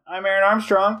I'm Aaron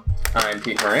Armstrong. I'm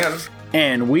Pete Moran.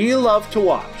 And we love to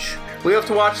watch. We Love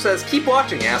to Watch says, keep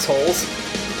watching, assholes.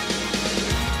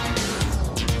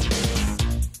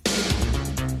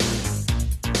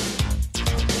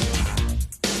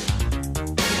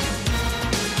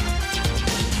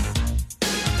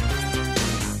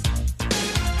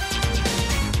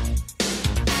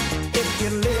 If you're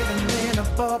living in a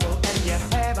bubble and you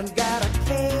haven't got a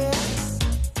care,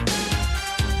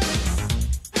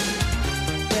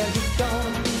 well, you're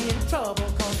gonna be in trouble,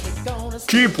 'cause we're gonna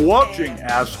Keep watching,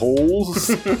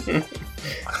 assholes.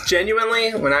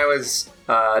 Genuinely, when I was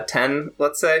 10,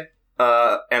 let's say,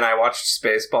 and I watched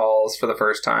Spaceballs for the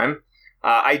first time,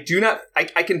 I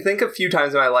can think of a few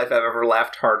times in my life I've ever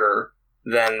laughed harder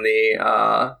than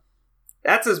the,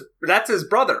 that's his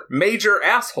brother, Major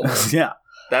Asshole. Yeah.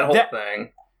 That whole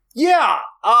thing. Yeah.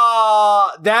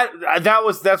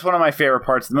 That's one of my favorite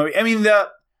parts of the movie. I mean,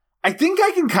 I think I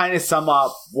can kind of sum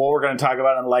up what we're going to talk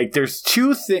about. And like, there's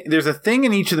a thing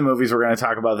in each of the movies we're going to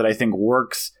talk about that I think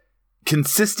works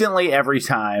consistently every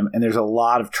time, and there's a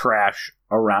lot of trash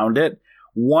around it.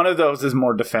 One of those is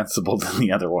more defensible than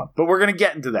the other one, but we're going to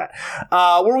get into that.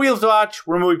 We're We Love to Watch.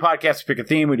 We're a movie podcast. We pick a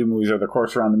theme. We do movies over the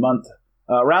course around the month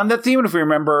around that theme. And if we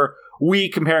remember, we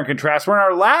compare and contrast. We're in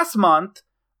our last month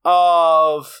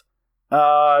of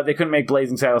they couldn't make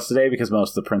Blazing Saddles today because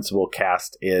most of the principal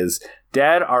cast is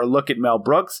dead. Our look at Mel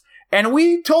Brooks. And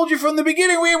we told you from the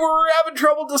beginning we were having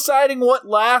trouble deciding what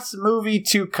last movie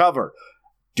to cover.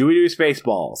 Do we do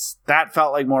Spaceballs? That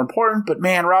felt like more important, but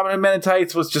man, Robin Hood Men in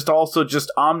Tights was just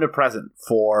omnipresent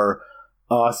for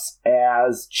us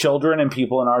as children and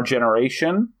people in our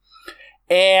generation.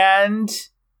 And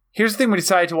here's the thing, we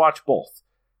decided to watch both.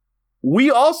 We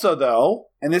also, though,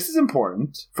 and this is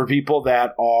important for people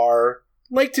that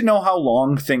like to know how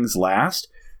long things last,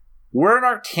 we're in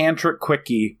our Tantric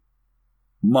Quickie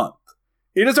month.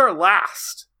 It is our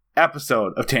last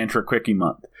episode of Tantric Quickie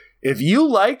month. If you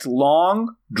liked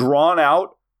long,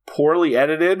 drawn-out, poorly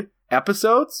edited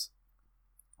episodes,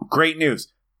 great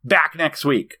news. Back next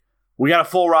week. We got a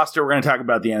full roster we're going to talk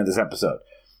about at the end of this episode.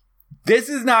 This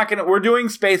is not going to... We're doing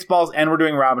Spaceballs and we're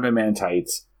doing Robin Hood Men in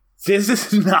Tights. This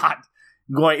is not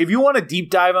going... If you want to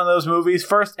deep dive on those movies,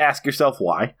 first, ask yourself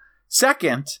why.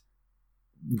 Second,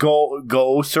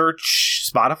 go search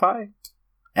Spotify,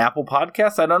 Apple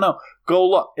Podcasts, I don't know. Go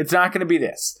look. It's not going to be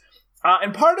this.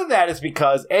 And part of that is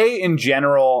because, in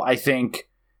general, I think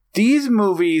these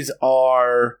movies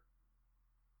are...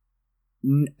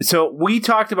 So we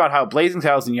talked about how Blazing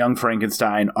Saddles and Young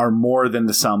Frankenstein are more than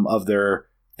the sum of their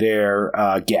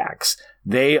gags.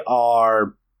 They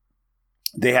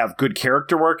have good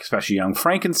character work, especially Young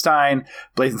Frankenstein.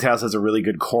 Blazing Saddles has a really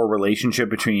good core relationship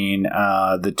between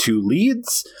the two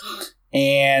leads.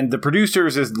 And the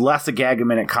producers is less a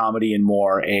gag-a-minute comedy and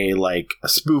more a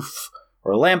spoof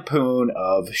or a lampoon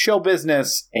of show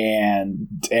business and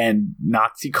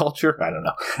Nazi culture. I don't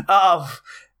know.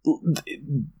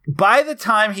 By the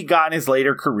time he got in his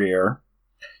later career,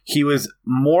 he was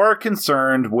more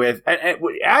concerned with... And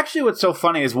actually, what's so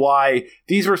funny is why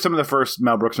these were some of the first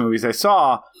Mel Brooks movies I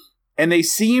saw, and they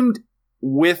seemed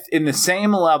in the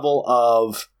same level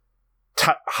of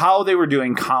how they were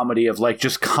doing comedy of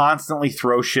just constantly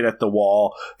throw shit at the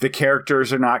wall. The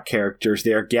characters are not characters.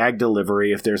 They are gag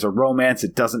delivery. If there's a romance,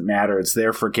 it doesn't matter. It's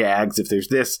there for gags. If there's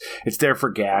this, it's there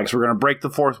for gags. We're going to break the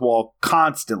fourth wall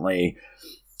constantly.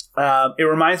 It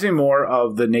reminds me more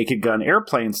of the Naked Gun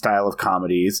Airplane style of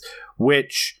comedies,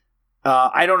 which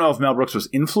I don't know if Mel Brooks was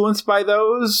influenced by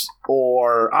those,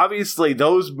 or obviously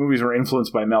those movies were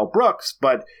influenced by Mel Brooks,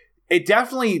 but it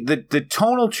definitely, the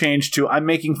tonal change to I'm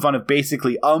making fun of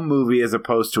basically a movie as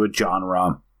opposed to a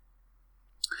genre.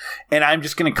 And I'm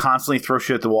just going to constantly throw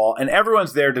shit at the wall, and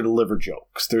everyone's there to deliver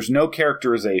jokes. There's no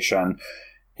characterization.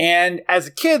 And as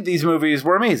a kid, these movies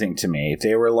were amazing to me.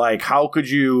 They were like, how could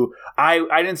you... I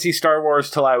didn't see Star Wars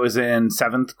till I was in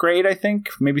 7th grade, I think.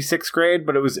 Maybe 6th grade,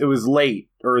 but it was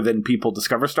later than people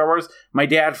discover Star Wars. My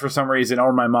dad, for some reason,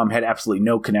 or my mom had absolutely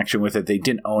no connection with it. They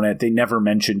didn't own it. They never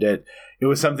mentioned it. It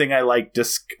was something I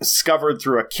discovered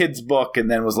through a kid's book, and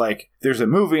then was like, there's a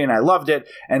movie, and I loved it.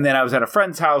 And then I was at a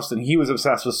friend's house, and he was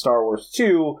obsessed with Star Wars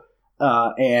too.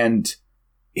 And...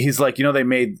 he's like, they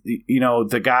made,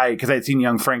 the guy, because I had seen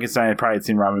Young Frankenstein, I probably had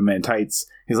seen Robin Hood Men in Tights.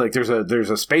 He's like, there's a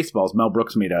Spaceballs. Mel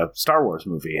Brooks made a Star Wars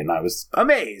movie, and I was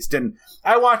amazed. And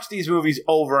I watched these movies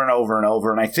over and over and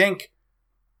over, and I think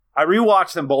I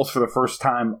rewatched them both for the first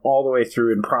time all the way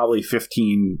through in probably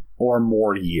 15 or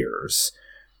more years.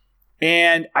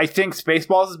 And I think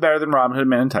Spaceballs is better than Robin Hood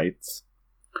Men in Tights.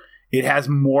 It has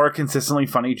more consistently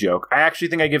funny joke. I actually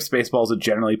think I give Spaceballs a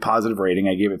generally positive rating.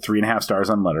 I gave it 3.5 stars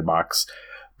on Letterboxd.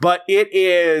 But it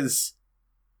is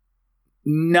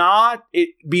not...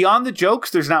 beyond the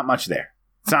jokes, there's not much there.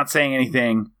 It's not saying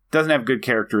anything. Doesn't have good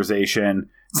characterization.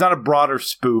 It's not a broader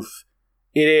spoof.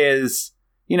 It is...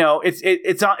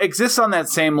 it exists on that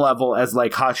same level as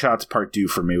like Hot Shots Part 2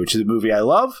 for me, which is a movie I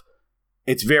love.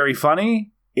 It's very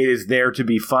funny. It is there to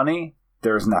be funny.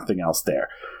 There's nothing else there.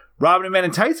 Robin Hood Men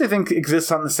in Tights, I think,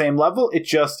 exists on the same level. It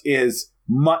just is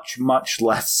much, much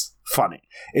less funny.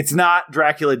 It's not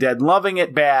Dracula Dead and Loving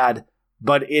It bad,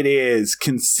 but it is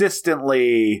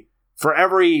consistently, for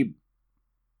every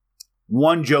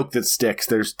one joke that sticks,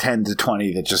 there's 10 to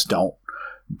 20 that just don't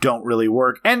really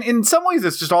work. And in some ways,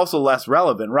 it's just also less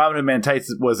relevant. Robin Hood Men in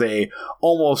Tights was a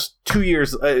almost 2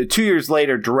 years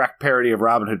later direct parody of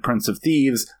Robin Hood Prince of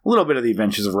Thieves, a little bit of the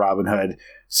Adventures of Robin Hood.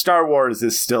 Star Wars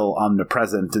is still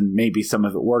omnipresent, and maybe some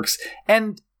of it works.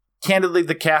 And candidly,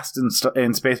 the cast in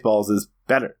Spaceballs is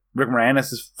better. Rick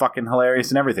Moranis is fucking hilarious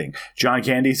and everything. John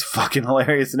Candy's fucking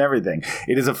hilarious and everything.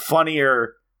 It is a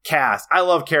funnier cast. I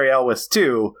love Cary Elwes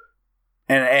too,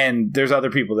 and there's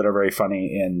other people that are very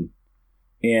funny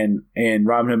in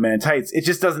Robin Hood Men in Tights. It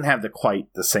just doesn't have quite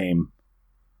the same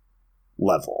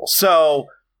level. So,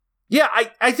 yeah,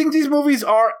 I think these movies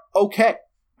are okay.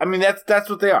 I mean, that's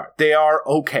what they are. They are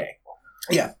okay.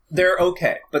 Yeah, they're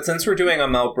okay. But since we're doing a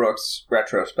Mel Brooks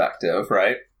retrospective,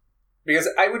 right? Because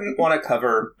I wouldn't want to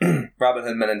cover Robin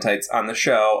Hood Men in Tights on the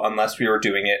show unless we were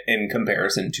doing it in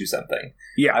comparison to something.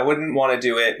 Yeah. I wouldn't want to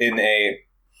do it in a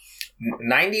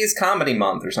 90s comedy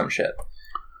month or some shit.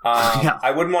 Yeah.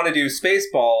 I wouldn't want to do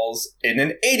Spaceballs in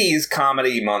an 80s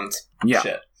comedy month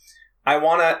shit. I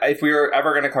want to, if we were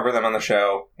ever going to cover them on the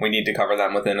show, we need to cover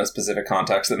them within a specific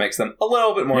context that makes them a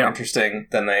little bit more interesting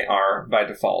than they are by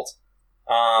default.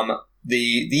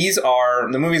 These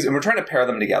are the movies, and we're trying to pair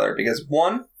them together because,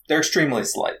 one, they're extremely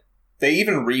slight. They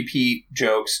even repeat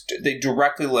jokes. They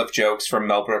directly lift jokes from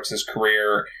Mel Brooks'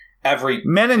 career. Every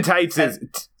Men in Tights is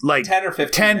like 10 or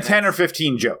 15 10 or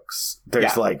 15 jokes.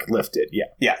 There's like lifted. Yeah.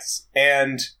 Yes.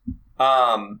 And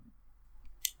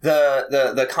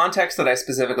the context that I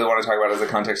specifically want to talk about is the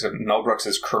context of Mel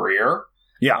Brooks' career.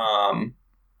 Yeah.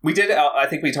 We did, I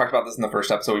think we talked about this in the first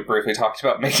episode. We briefly talked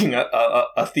about making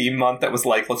a theme month that was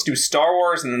like, let's do Star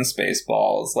Wars and then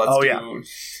Spaceballs.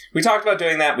 We talked about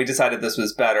doing that. We decided this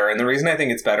was better. And the reason I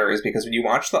think it's better is because when you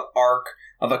watch the arc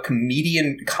of a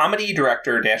comedy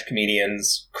director /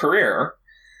 comedian's career,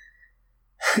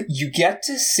 you get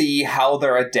to see how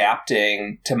they're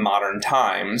adapting to modern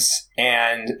times.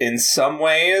 And in some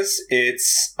ways,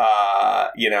 it's, I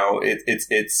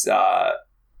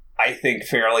think,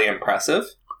 fairly impressive.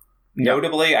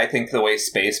 Notably, I think the way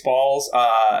Spaceballs,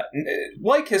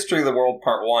 like History of the World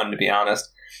Part 1, to be honest,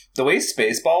 the way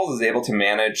Spaceballs is able to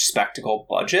manage spectacle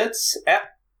budgets,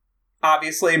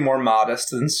 obviously more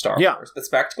modest than Star Wars, but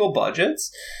spectacle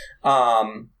budgets,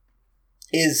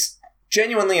 is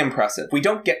genuinely impressive. We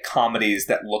don't get comedies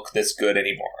that look this good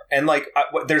anymore. And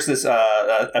there's this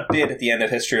a bit at the end of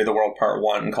History of the World Part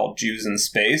 1 called Jews in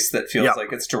Space that feels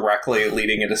like it's directly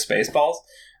leading into Spaceballs.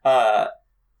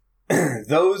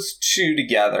 Those two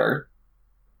together,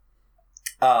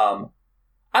 I'm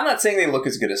not saying they look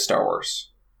as good as Star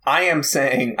Wars. I'm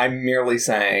merely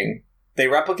saying they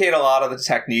replicate a lot of the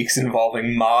techniques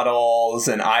involving models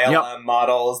and ILM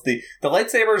models. The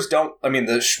lightsabers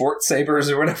the Schwartz sabers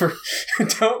or whatever,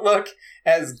 don't look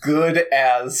as good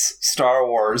as Star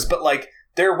Wars, but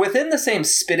they're within the same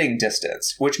spitting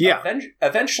distance, which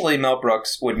eventually Mel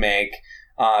Brooks would make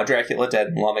Dracula Dead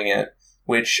and Loving It,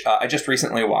 which I just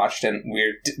recently watched, and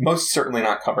we're most certainly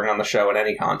not covering on the show in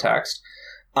any context.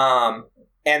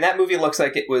 And that movie looks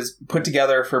like it was put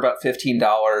together for about $15.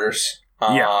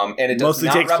 And it does mostly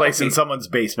takes place in someone's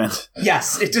basement.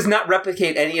 Yes, it does not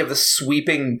replicate any of the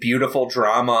sweeping, beautiful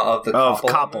drama of the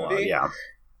Coppola movie.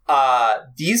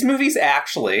 These movies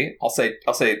actually, I'll say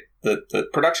the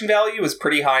production value is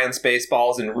pretty high on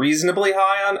Spaceballs and reasonably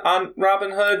high on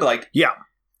Robin Hood.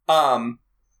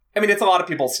 It's a lot of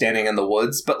people standing in the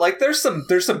woods, but there's some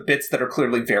bits that are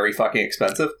clearly very fucking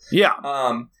expensive. Yeah.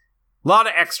 A lot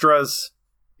of extras.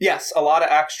 Yes, a lot of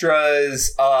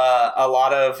extras, a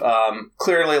lot of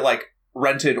clearly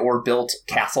rented or built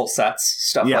castle sets,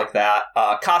 stuff like that.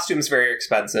 Costumes very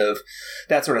expensive,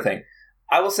 that sort of thing.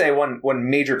 I will say one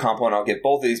major compliment I'll give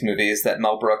both of these movies that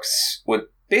Mel Brooks would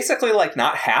basically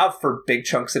not have for big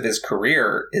chunks of his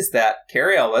career is that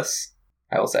Cary Elwes,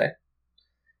 I will say,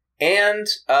 and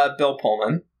Bill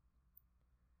Pullman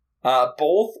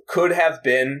both could have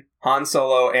been Han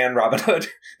Solo and Robin Hood.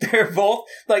 They're both,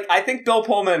 like, I think Bill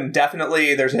Pullman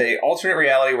definitely, there's a alternate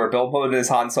reality where Bill Pullman is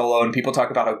Han Solo and people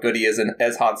talk about how good he is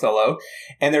as Han Solo.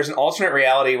 And there's an alternate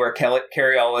reality where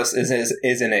Cary Elwes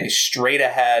is in a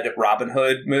straight-ahead Robin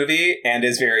Hood movie and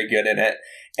is very good in it.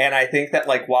 And I think that,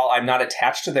 like, while I'm not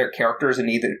attached to their characters in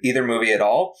either movie at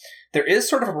all, there is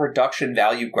sort of a production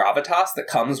value gravitas that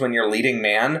comes when your leading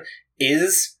man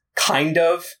is kind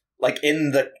of like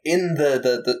in the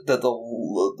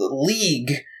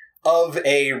league of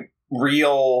a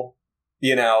real,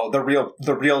 you know, the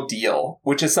real deal,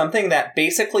 which is something that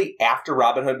basically after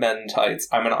Robin Hood Men in Tights,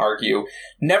 I'm going to argue,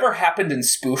 never happened in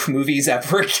spoof movies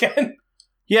ever again.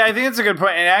 Yeah, I think that's a good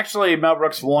point. And actually, Mel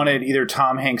Brooks wanted either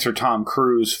Tom Hanks or Tom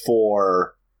Cruise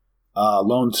for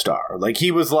Lone Star. Like, he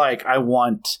was like, I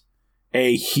want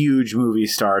a huge movie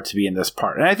star to be in this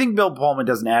part. And I think Bill Pullman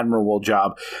does an admirable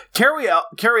job. Cary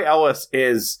Elwes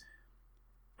is,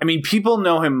 I mean, people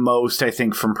know him most, I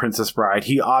think, from Princess Bride.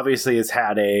 He obviously has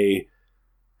had a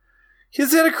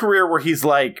career where he's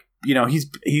like, you know,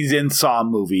 he's in Saw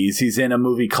movies. He's in a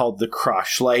movie called The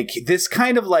Crush. Like, this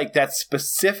kind of like that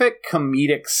specific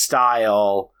comedic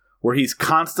style where he's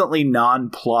constantly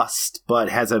nonplussed but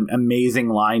has an amazing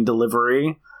line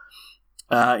delivery.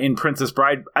 In Princess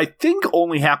Bride, I think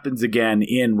only happens again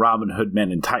in Robin Hood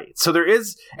Men in Tights. So there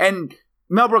is, and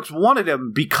Mel Brooks wanted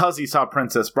him because he saw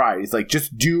Princess Bride. He's like,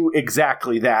 just do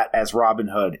exactly that as Robin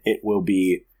Hood. It will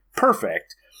be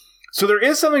perfect. So there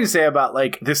is something to say about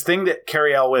like this thing that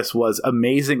Cary Elwes was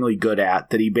amazingly good at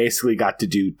that he basically got to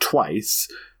do twice.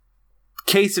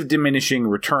 Case of diminishing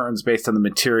returns based on the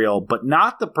material, but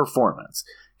not the performance.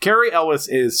 Cary Elwes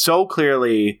is so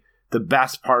clearly the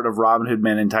best part of Robin Hood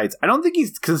Men in Tights. I don't think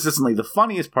he's consistently the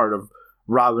funniest part of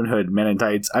Robin Hood Men in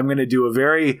Tights. I'm going to do a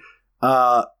very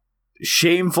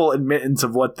shameful admittance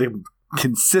of what the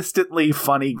consistently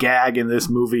funny gag in this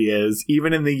movie is,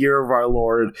 even in the year of our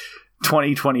Lord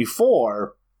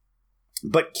 2024.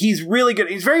 But he's really good.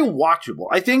 He's very watchable.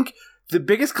 I think the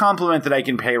biggest compliment that I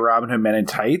can pay Robin Hood Men in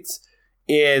Tights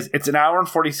is it's an hour and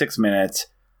 46 minutes.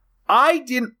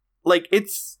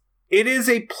 It is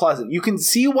a pleasant. You can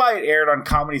see why it aired on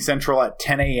Comedy Central at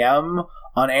 10 a.m.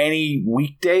 on any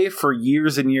weekday for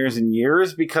years and years and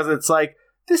years, because it's like,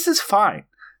 this is fine.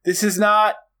 This is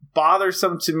not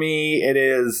bothersome to me. It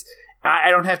is,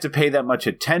 I don't have to pay that much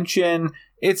attention.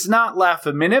 It's not laugh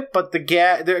a minute, but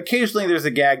occasionally there's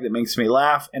a gag that makes me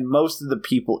laugh, and most of the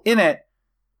people in it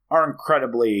are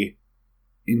incredibly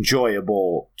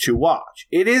enjoyable to watch.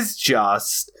 It is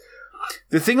just,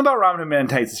 the thing about Robin Hood Men in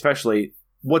Tights especially,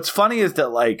 what's funny is that,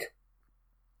 like,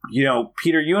 you know,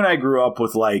 Peter, you and I grew up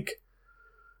with, like,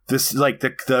 this, like,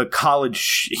 the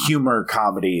college humor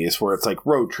comedies where it's, like,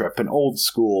 Road Trip and Old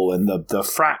School and the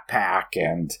Frat Pack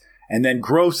and then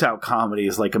gross out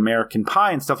comedies like American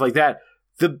Pie and stuff like that.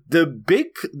 The big,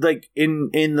 like,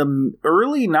 in the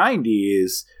early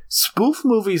 90s, spoof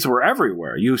movies were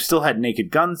everywhere. You still had Naked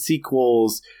Gun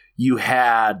sequels. You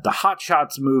had the Hot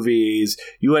Shots movies.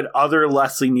 You had other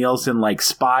Leslie Nielsen like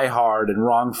Spy Hard and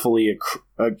Wrongfully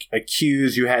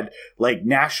Accused. You had like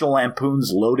National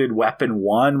Lampoon's Loaded Weapon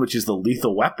 1, which is the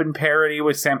Lethal Weapon parody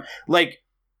with Sam. Like,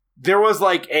 there was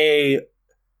like a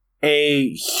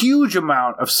huge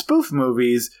amount of spoof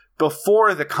movies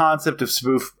before the concept of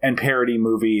spoof and parody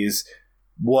movies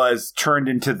was turned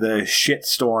into the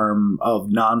shitstorm of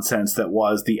nonsense that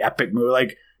was the epic movie.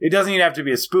 Like, it doesn't even have to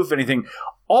be a spoof of anything.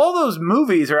 All those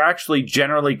movies are actually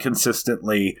generally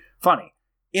consistently funny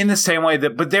in the same way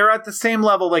that, but they're at the same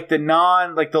level, like the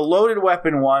Loaded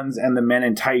Weapon ones and the Men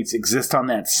in Tights exist on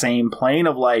that same plane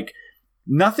of like,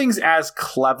 nothing's as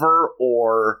clever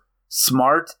or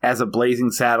smart as a Blazing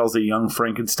Saddles, a Young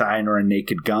Frankenstein, or a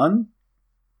Naked Gun.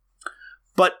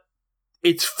 But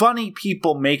it's funny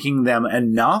people making them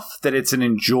enough that it's an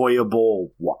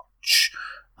enjoyable watch.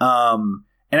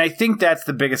 And I think that's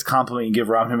the biggest compliment you give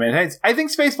Robin Hood Men in Tights. I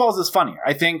think Spaceballs is funnier.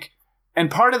 I think,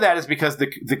 and part of that is because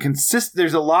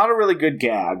there's a lot of really good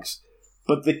gags,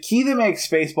 but the key that makes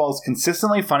Spaceballs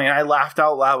consistently funny, and I laughed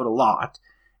out loud a lot,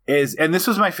 is, and this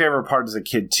was my favorite part as a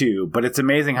kid too, but it's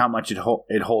amazing how much it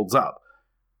holds up.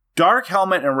 Dark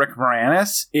Helmet and Rick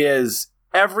Moranis is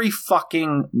every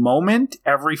fucking moment,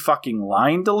 every fucking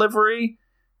line delivery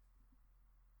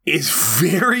is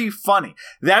very funny.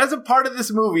 That is a part of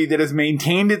this movie that has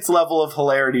maintained its level of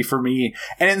hilarity for me,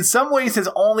 and in some ways has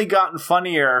only gotten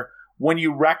funnier when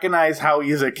you recognize how he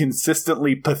is a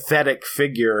consistently pathetic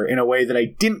figure in a way that I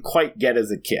didn't quite get as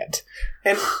a kid.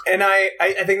 And I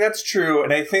think that's true,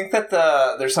 and I think that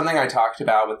there's something I talked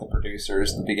about with the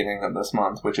producers at the beginning of this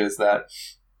month, which is that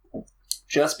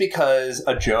just because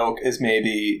a joke is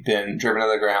maybe been driven to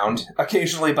the ground,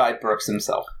 occasionally by Brooks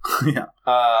himself,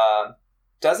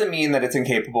 doesn't mean that it's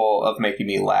incapable of making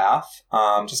me laugh.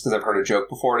 Just because I've heard a joke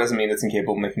before doesn't mean it's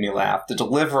incapable of making me laugh. The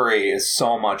delivery is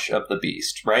so much of the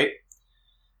beast, right?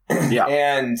 Yeah.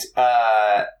 And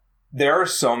there are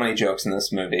so many jokes in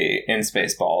this movie, in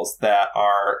Spaceballs, that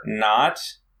are not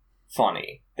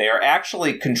funny. They are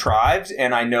actually contrived,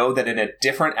 and I know that in a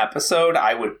different episode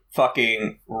I would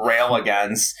fucking rail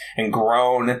against and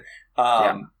groan.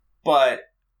 But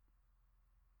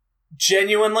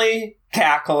genuinely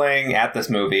cackling at this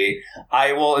movie,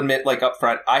 I will admit, like, up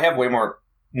front, I have way more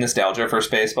nostalgia for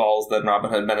Spaceballs than Robin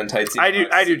Hood Men in Tights. I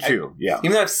do too.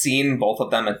 Even though I've seen both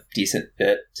of them a decent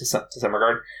bit to some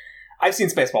regard. I've seen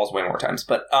Spaceballs way more times,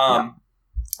 but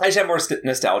I just have more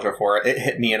nostalgia for it. It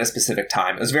hit me at a specific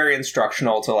time. It was very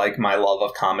instructional to, like, my love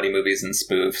of comedy movies and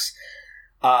spoofs.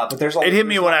 But it hit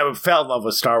me when I fell in love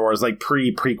with Star Wars, like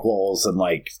prequels and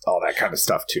like all that kind of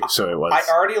stuff too. So it was. I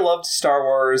already loved Star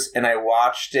Wars, and I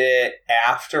watched it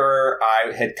after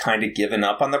I had kind of given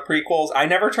up on the prequels. I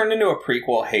never turned into a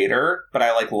prequel hater, but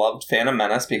I like loved Phantom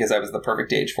Menace because I was the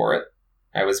perfect age for it.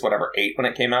 I was 8 when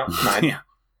it came out. 9. Yeah.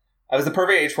 I was the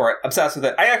perfect age for it. Obsessed with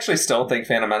it. I actually still think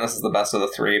Phantom Menace is the best of the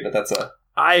 3, but that's a.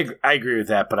 I agree with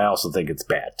that, but I also think it's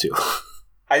bad too.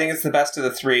 I think it's the best of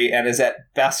the 3 and is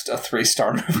at best a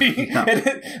 3-star movie.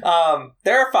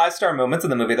 There are 5-star moments in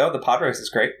the movie, though. The pod race is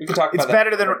great. We can talk about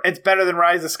that. It's better than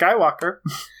Rise of Skywalker.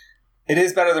 It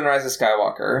is better than Rise of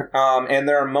Skywalker. And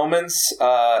there are moments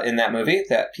in that movie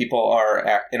that people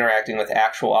are interacting with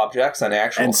actual objects on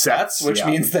actual sets, which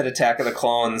means that Attack of the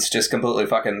Clones just completely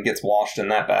fucking gets washed in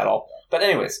that battle. But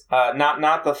anyways,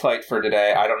 not the fight for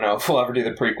today. I don't know if we'll ever do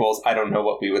the prequels. I don't know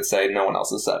what we would say. No one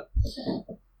else has said.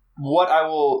 What I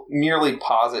will merely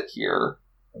posit here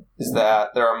is that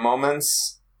there are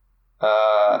moments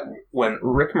when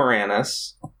Rick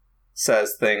Moranis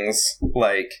says things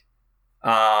like,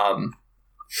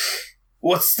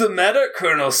 "What's the matter,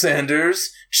 Colonel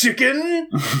Sanders? Chicken?"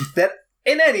 That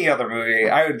in any other movie,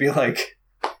 I would be like,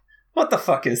 what the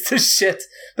fuck is this shit?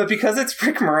 But because it's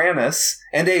Rick Moranis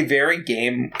and a very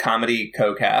game comedy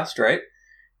co-cast, right?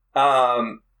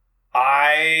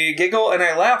 I giggle and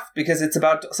I laugh because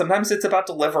sometimes it's about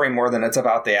delivery more than it's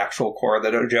about the actual core of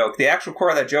the joke. The actual core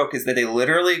of that joke is that they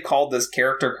literally called this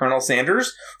character Colonel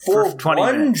Sanders for 20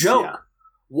 minutes, joke. Yeah.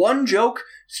 One joke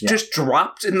just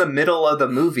dropped in the middle of the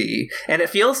movie, and it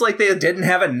feels like they didn't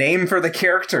have a name for the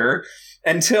character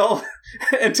until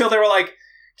they were like,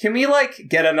 can we like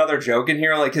get another joke in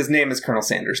here? Like, his name is Colonel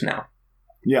Sanders now.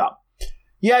 Yeah.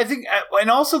 Yeah, I think, and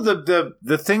also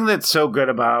the thing that's so good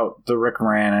about the Rick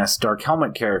Moranis Dark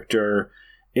Helmet character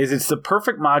is it's the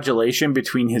perfect modulation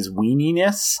between his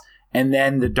weeniness and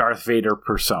then the Darth Vader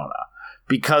persona.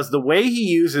 Because the way he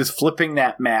uses flipping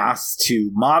that mask to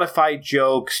modify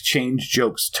jokes, change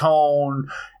jokes' tone,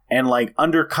 and like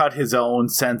undercut his own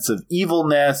sense of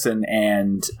evilness, and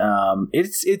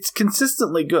it's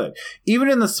consistently good. Even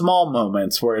in the small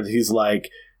moments where he's like,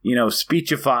 you know,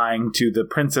 speechifying to the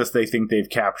princess they think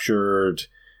they've captured.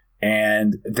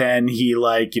 And then he,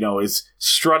 like, you know, is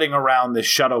strutting around the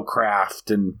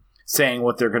shuttlecraft and saying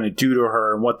what they're going to do to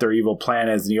her and what their evil plan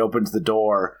is. And he opens the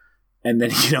door and then,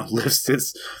 you know, lifts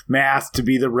his mask to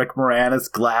be the Rick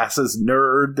Moranis glasses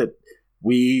nerd that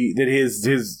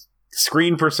his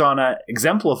screen persona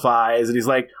exemplifies. And he's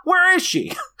like, where is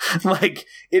she? Like,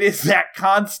 it is that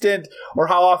constant, or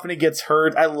how often he gets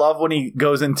hurt. I love when he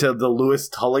goes into the Louis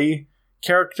Tully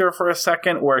character for a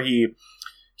second, where he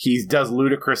does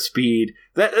ludicrous speed.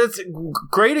 That's a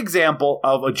great example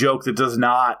of a joke that does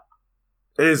not.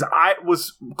 I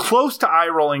was close to eye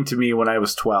rolling to me when I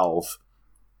was 12.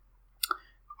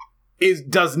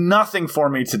 Does nothing for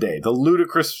me today. The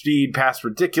ludicrous speed past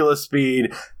ridiculous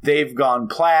speed. They've gone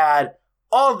plaid.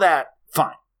 All that,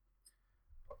 fine.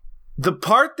 The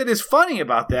part that is funny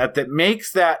about that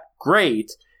makes that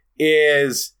great,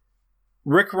 is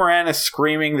Rick Moranis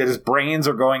screaming that his brains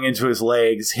are going into his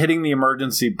legs, hitting the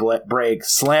emergency brake,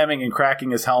 slamming and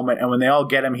cracking his helmet, and when they all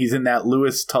get him, he's in that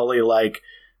Louis Tully, like,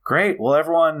 great, well,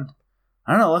 everyone,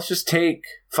 I don't know, let's just take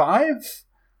 5?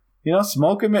 You know,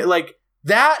 smoke him. Like,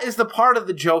 that is the part of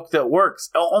the joke that works.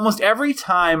 Almost every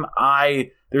time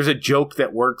there's a joke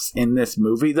that works in this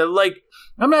movie, that, like,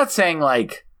 I'm not saying,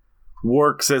 like,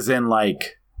 works as in,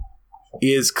 like,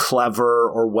 is clever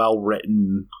or well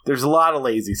written. There's a lot of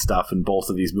lazy stuff in both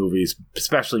of these movies,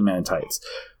 especially Men in Tights.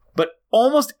 But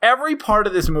almost every part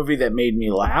of this movie that made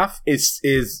me laugh is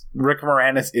Rick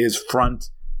Moranis is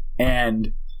front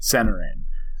and center in.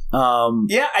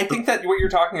 Yeah, I think that what you're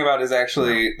talking about is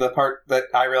actually the part that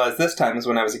I realized this time is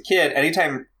when I was a kid.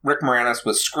 Anytime Rick Moranis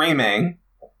was screaming,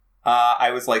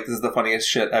 I was like, this is the funniest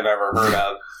shit I've ever heard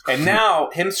of. And now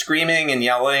him screaming and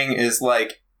yelling is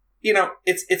like, you know,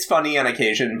 it's funny on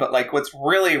occasion, but like what's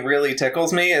really, really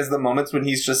tickles me is the moments when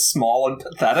he's just small and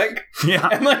pathetic. Yeah.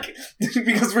 And like,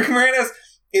 because Rick Moranis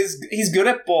he's good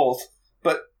at both,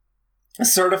 but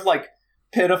sort of like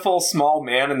pitiful small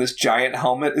man in this giant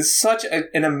helmet is such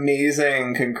an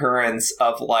amazing concurrence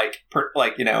of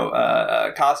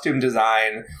costume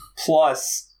design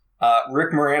plus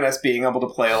Rick Moranis being able to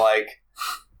play like,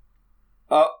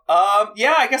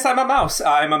 yeah, I guess I'm a mouse.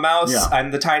 I'm a mouse. Yeah.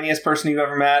 I'm the tiniest person you've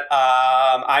ever met.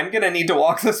 I'm gonna need to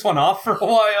walk this one off for a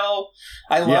while.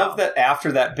 I love that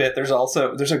after that bit, there's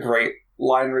a great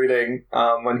line reading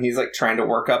when he's like trying to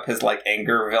work up his like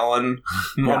anger villain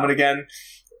moment again.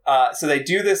 So they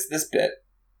do this bit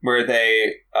where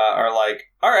they are like,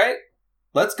 all right,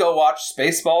 let's go watch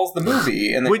Spaceballs the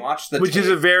movie, and they watch the which is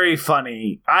a very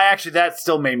funny. That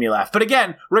still made me laugh. But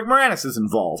again, Rick Moranis is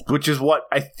involved, which is what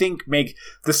I think make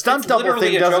the stunt double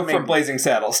thing doesn't joke make from Blazing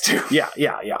Saddles too. Yeah.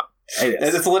 It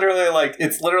is. It's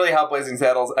literally how Blazing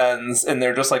Saddles ends, and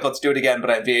they're just like, let's do it again, but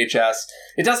on VHS.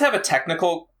 It does have a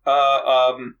technical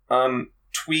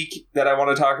tweak that I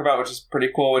want to talk about, which is pretty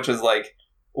cool. Which is like,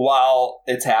 while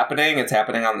it's happening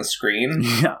on the screen.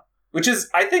 Yeah. Which is,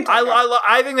 I think,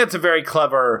 I think that's a very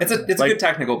clever. It's a good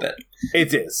technical bit.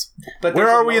 It is. But where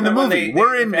are we in the movie?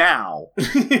 We're in now.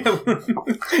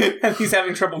 And he's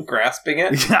having trouble grasping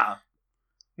it. Yeah.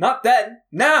 Not then.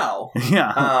 Now.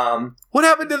 Yeah. What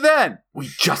happened to then? We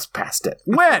just passed it.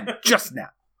 When? Just now.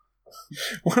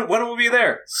 When will we be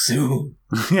there? Soon.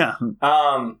 Yeah.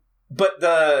 But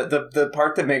the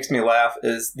part that makes me laugh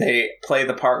is they play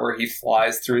the part where he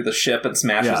flies through the ship and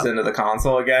smashes into the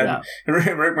console again. Yeah. And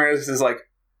Rick Moranis is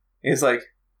like,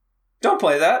 don't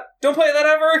play that. Don't play that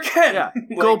ever again. Yeah.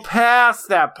 Go past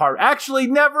that part. Actually,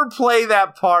 never play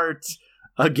that part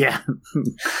again.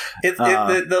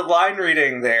 The line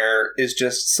reading there is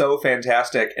just so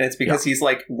fantastic. And it's because he's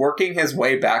like working his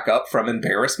way back up from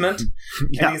embarrassment.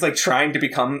 Yeah. And he's like trying to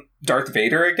become Darth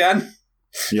Vader again.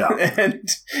 Yeah, and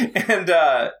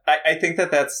I think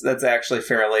that's actually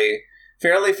fairly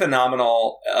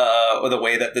phenomenal. The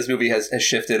way that this movie has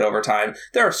shifted over time.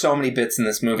 There are so many bits in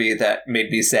this movie that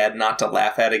made me sad not to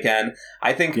laugh at again.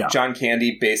 I think John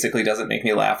Candy basically doesn't make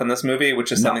me laugh in this movie,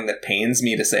 which is something that pains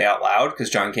me to say out loud because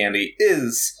John Candy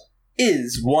is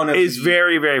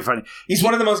very, very funny. He's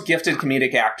one of the most gifted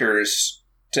comedic actors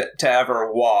to ever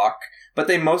walk. But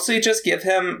they mostly just give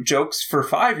him jokes for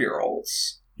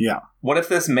 5-year-olds. Yeah. What if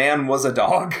this man was a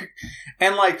dog?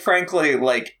 And like, frankly,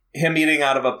 like him eating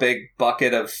out of a big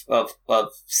bucket of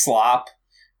slop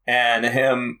and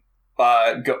him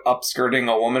upskirting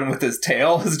a woman with his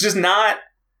tail is just not.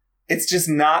 It's just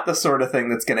not the sort of thing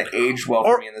that's going to age well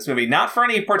for me in this movie. Not for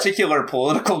any particular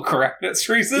political correctness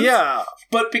reasons. Yeah.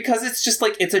 But because it's just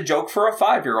like, it's a joke for a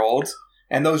 5-year-old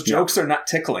and those jokes are not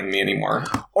tickling me anymore.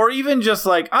 Or even just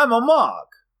like, I'm a mog.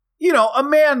 You know,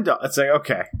 Amanda. It's like,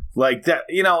 okay. Like that,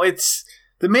 you know, it's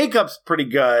the makeup's pretty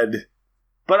good.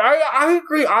 But I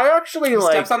agree. I actually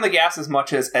like steps on the gas as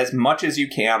much as you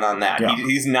can on that. Yeah.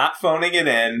 He's not phoning it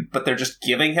in, but they're just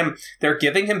giving him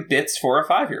bits for a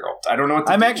 5-year-old. I don't know what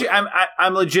to do.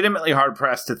 I'm legitimately hard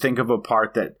pressed to think of a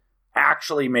part that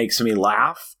actually makes me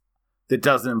laugh that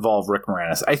doesn't involve Rick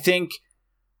Moranis. I think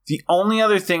the only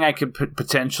other thing I could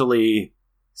potentially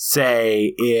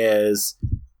say is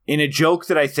in a joke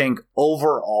that I think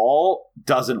overall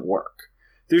doesn't work.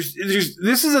 This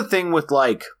is a thing with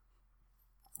like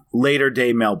later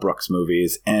day Mel Brooks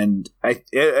movies, and I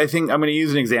think I'm going to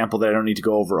use an example that I don't need to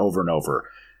go over and over.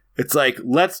 It's like,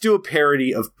 let's do a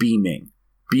parody of beaming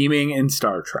in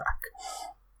Star Trek.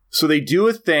 So they do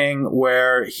a thing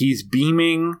where he's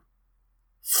beaming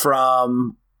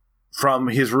from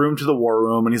his room to the war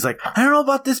room, and he's like, I don't know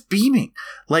about this beaming.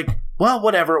 Like, well,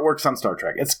 whatever, it works on Star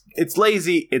Trek. It's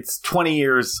lazy, it's 20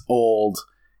 years old.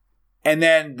 And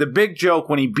then the big joke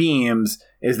when he beams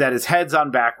is that his head's on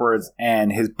backwards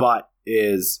and his butt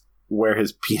is where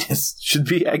his penis should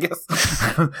be, I guess.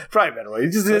 Probably a better way.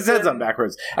 His head's on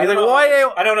backwards. I don't know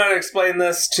how to explain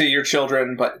this to your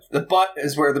children, but the butt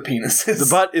is where the penis is.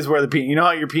 The butt is where the penis. You know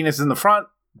how your penis is in the front?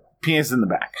 Penis in the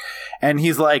back. And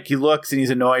he's like, he looks and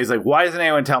he's annoyed. He's like, why doesn't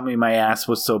anyone tell me my ass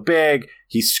was so big?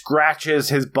 He scratches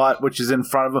his butt, which is in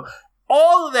front of him.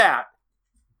 All of that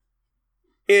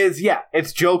is,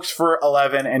 it's jokes for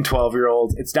 11 and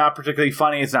 12-year-olds. It's not particularly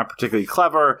funny. It's not particularly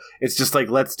clever. It's just like,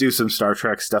 let's do some Star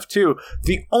Trek stuff too.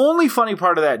 The only funny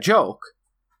part of that joke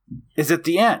is at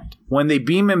the end when they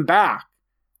beam him back.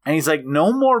 And he's like,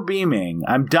 no more beaming.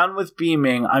 I'm done with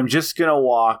beaming. I'm just going to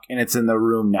walk. And it's in the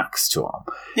room next to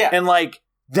him. Yeah. And like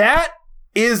that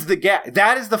is the gag.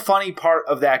 That is the funny part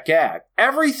of that gag.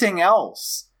 Everything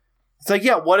else, it's like,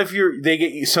 yeah, what if they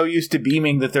get so used to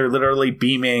beaming that they're literally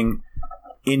beaming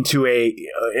into a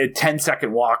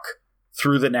 10-second walk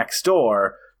through the next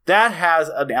door? That has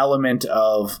an element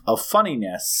of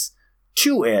funniness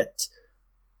to it.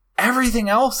 Everything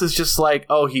else is just like,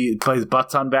 oh, he plays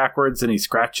butts on backwards and he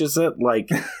scratches it. Like,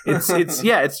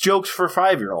 it's jokes for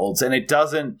 5-year-olds, and it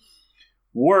doesn't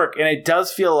work. And it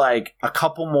does feel like a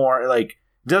couple more, like,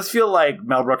 it does feel like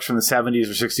Mel Brooks from the 70s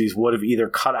or 60s would have either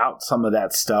cut out some of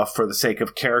that stuff for the sake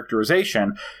of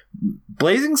characterization.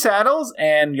 Blazing Saddles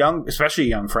and especially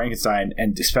Young Frankenstein,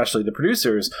 and especially the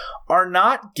producers, are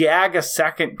not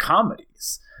gag-a-second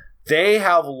comedies. They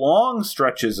have long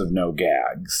stretches of no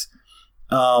gags.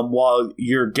 While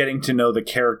you're getting to know the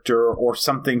character or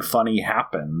something funny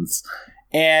happens.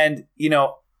 And,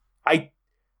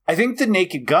 I think The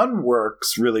Naked Gun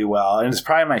works really well, and it's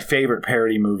probably my favorite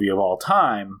parody movie of all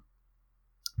time,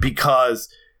 because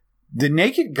The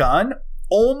Naked Gun,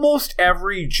 almost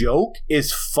every joke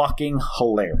is fucking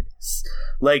hilarious.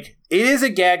 Like, it is a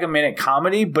gag-a-minute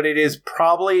comedy, but it is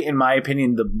probably, in my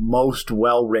opinion, the most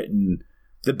well-written,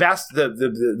 the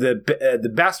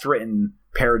best written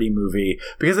parody movie,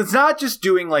 because it's not just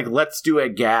doing like, let's do a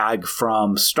gag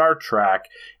from Star Trek.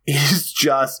 It's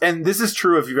just, and this is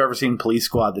true if you've ever seen Police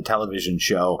Squad, the television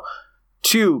show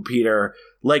too, Peter,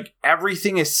 like,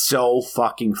 everything is so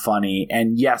fucking funny.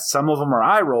 And yes, some of them are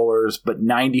eye rollers, but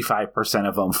 95%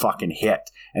 of them fucking hit,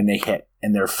 and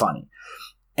they're funny.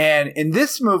 And in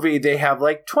this movie, they have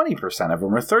like 20% of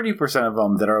them or 30% of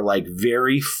them that are like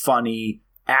very funny,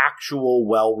 actual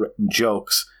well-written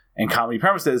jokes and comedy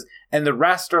premises, and the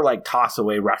rest are like toss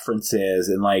away references.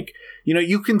 And like,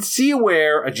 you can see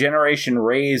where a generation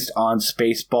raised on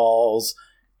Spaceballs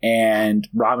and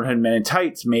Robin Hood Men in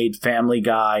Tights made Family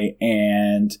Guy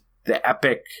and the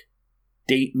epic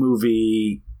date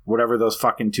movie, whatever those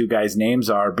fucking two guys' names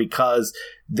are, because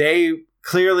they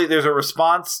clearly, there's a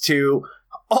response to,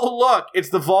 oh look, it's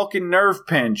the Vulcan nerve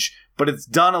pinch, but it's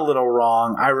done a little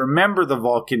wrong. I remember the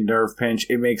Vulcan nerve pinch.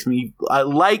 I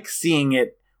like seeing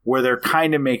it where they're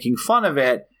kind of making fun of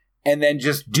it, and then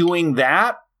just doing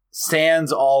that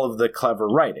sans all of the clever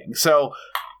writing. So,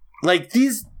 like,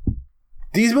 these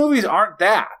movies aren't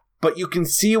that, but you can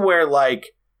see where, like,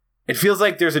 it feels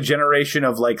like there's a generation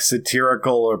of, like,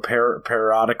 satirical or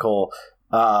parodical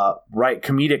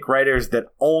comedic writers that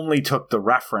only took the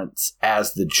reference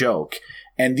as the joke.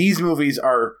 And these movies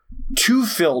are too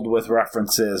filled with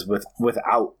references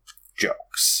without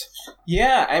jokes.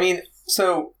 Yeah, I mean,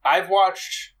 so I've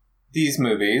watched these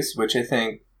movies, which I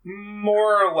think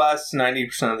more or less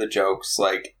 90% of the jokes,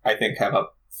 like, I think have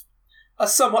a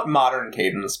somewhat modern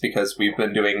cadence, because we've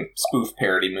been doing spoof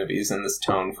parody movies in this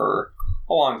tone for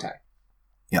a long time.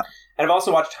 Yeah. And I've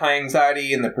also watched High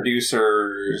Anxiety and The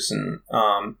Producers, and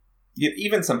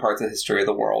even some parts of History of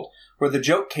the World, where the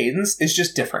joke cadence is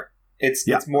just different. It's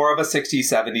more of a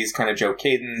 60s, 70s kind of joke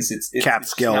cadence. It's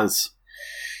Catskills.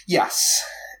 Yes.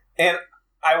 And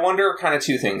I wonder kind of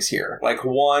two things here. Like,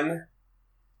 one,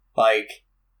 like,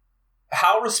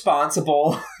 how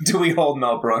responsible do we hold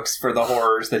Mel Brooks for the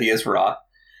horrors that he has wrought?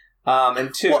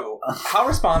 And two, how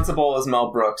responsible is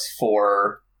Mel Brooks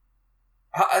for...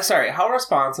 how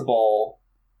responsible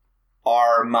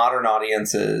are modern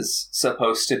audiences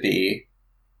supposed to be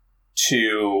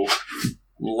to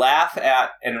laugh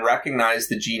at and recognize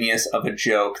the genius of a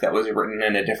joke that was written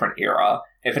in a different era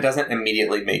if it doesn't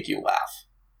immediately make you laugh?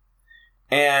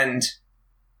 And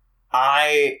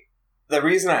the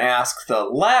reason I ask the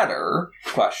latter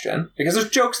question, because there's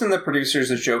jokes in The Producers,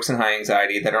 there's jokes in High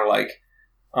Anxiety that are like,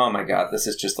 oh my god, this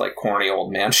is just like corny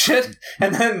old man shit.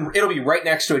 And then it'll be right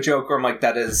next to a joke where I'm like,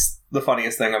 that is the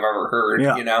funniest thing I've ever heard,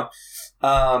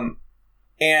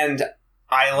 And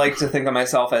I like to think of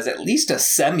myself as at least a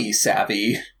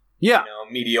semi-savvy,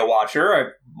 media watcher.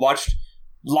 I've watched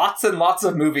lots and lots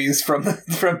of movies from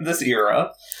this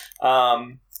era.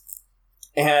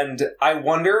 And I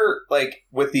wonder, like,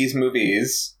 with these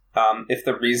movies, if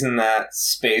the reason that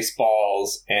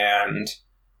Spaceballs and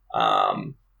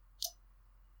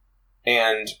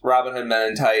Robin Hood Men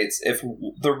in Tights, if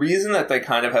the reason that they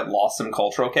kind of have lost some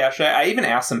cultural cachet, I even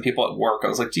asked some people at work, I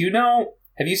was like,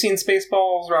 have you seen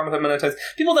Spaceballs, Robin Hood Men in Tights?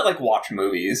 People that, like, watch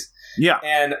movies. Yeah.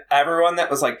 And everyone that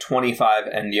was, like, 25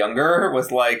 and younger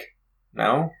was like,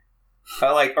 no.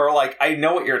 I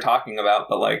know what you're talking about,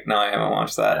 but, like, no, I haven't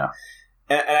watched that. Yeah.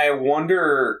 And I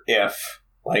wonder if,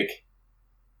 like,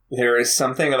 there is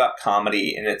something about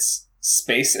comedy in its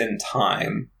space and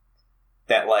time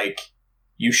that, like,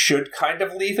 you should kind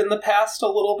of leave in the past a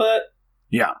little bit.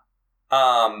 Yeah.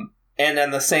 And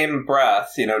in the same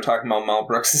breath, talking about Mel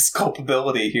Brooks'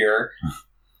 culpability here,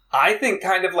 I think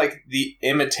kind of like the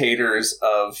imitators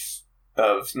of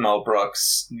Mel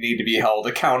Brooks need to be held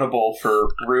accountable for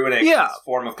ruining this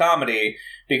form of comedy,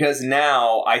 because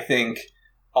now I think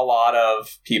a lot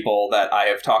of people that I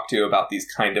have talked to about these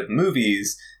kind of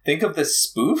movies think of this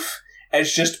spoof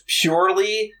as just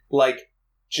purely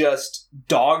just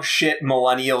dog shit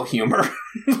millennial humor.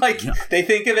 They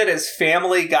think of it as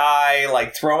Family Guy,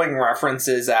 throwing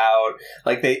references out.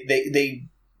 They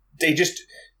just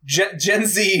Gen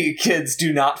Z kids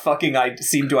do not fucking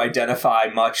seem to identify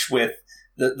much with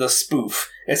the spoof,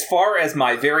 as far as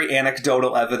my very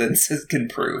anecdotal evidence can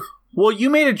prove. Well, you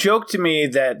made a joke to me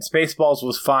that Spaceballs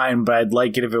was fine, but I'd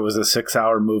like it if it was a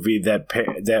 6-hour movie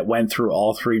that went through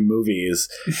all 3 movies.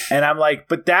 And I'm like,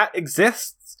 but that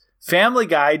exists. Family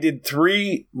Guy did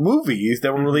 3 movies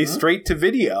that were released straight to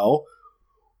video,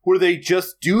 where they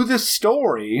just do the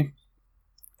story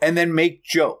and then make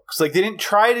jokes. They didn't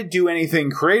try to do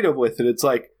anything creative with it. It's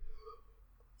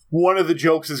one of the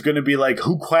jokes is going to be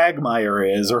who Quagmire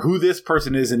is or who this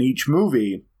person is in each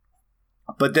movie.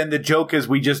 But then the joke is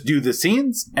we just do the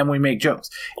scenes and we make jokes.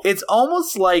 It's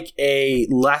almost like a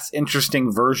less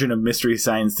interesting version of Mystery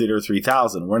Science Theater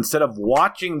 3000, where instead of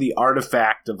watching the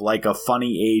artifact of a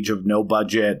funny age of no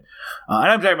budget, and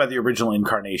I'm talking about the original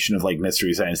incarnation of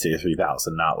Mystery Science Theater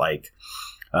 3000, not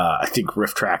I think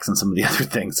Riff Tracks and some of the other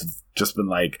things have just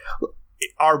been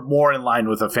are more in line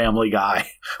with a Family Guy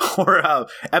or a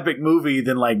epic movie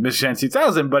than Mystery Science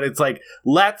 3000. But it's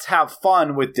let's have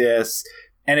fun with this.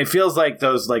 And it feels like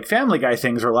those Family Guy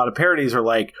things, or a lot of parodies, are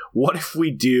what if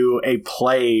we do a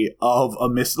play of a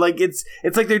it's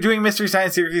like they're doing Mystery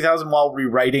Science Theater 3000 while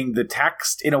rewriting the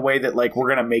text in a way that we're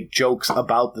going to make jokes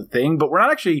about the thing, but we're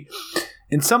not actually.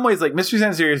 In some ways, Mystery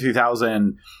Science Theater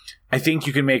 3000, I think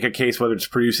you can make a case whether it's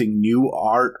producing new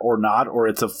art or not, or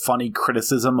it's a funny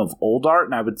criticism of old art,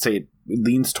 and I would say it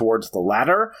leans towards the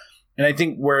latter. And I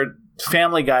think where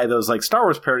Family Guy, those Star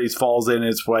Wars parodies, falls in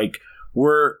is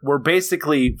we're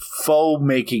basically faux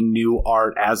making new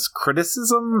art as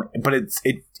criticism, but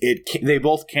they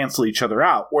both cancel each other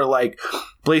out. Where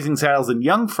Blazing Saddles and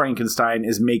Young Frankenstein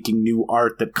is making new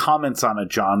art that comments on a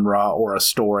genre or a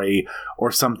story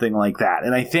or something like that.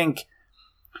 And I think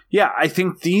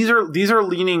these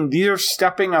are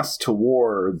stepping us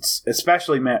towards,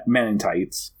 especially Men in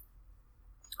Tights.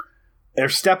 They're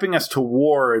stepping us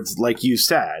towards, like you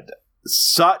said,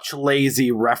 such lazy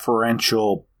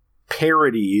referential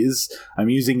parodies. I'm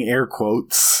using air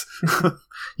quotes.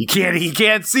 You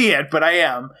can't see it, but I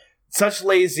am. Such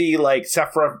lazy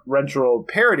self-referential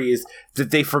parodies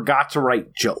that they forgot to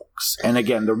write jokes. And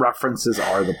again, the references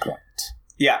are the point.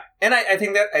 Yeah, and I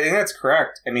think that's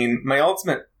correct. I mean, my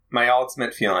ultimate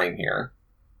feeling here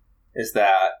is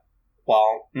that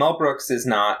while Mel Brooks is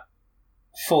not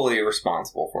fully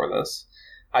responsible for this,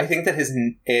 I think that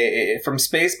from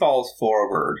Spaceballs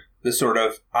forward, the sort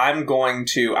of I'm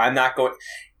not going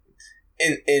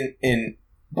in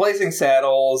Blazing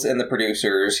Saddles and the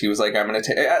producers, he was like, I'm going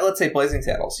to let's say Blazing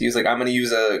Saddles. He was like, I'm going to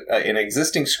use an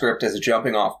existing script as a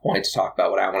jumping off point to talk about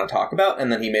what I want to talk about,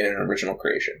 and then he made an original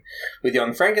creation. With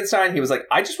Young Frankenstein, he was like,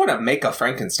 I just want to make a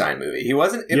Frankenstein movie. He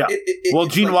wasn't.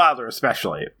 Gene Wilder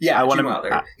especially. Yeah, Gene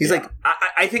Wilder. He's like,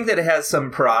 I think that it has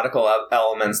some parodical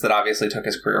elements that obviously took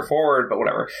his career forward, but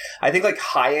whatever. I think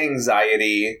High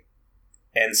Anxiety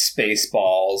and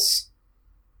Spaceballs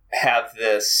have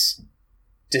this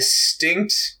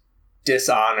distinct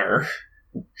dishonor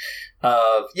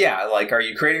of, are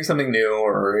you creating something new,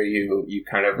 or are you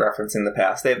kind of referencing the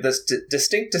past? They have this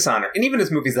distinct dishonor, and even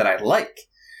as movies that I like,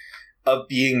 of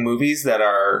being movies that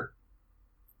are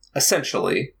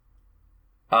essentially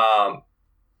pop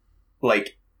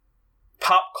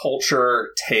culture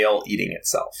tail eating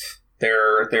itself.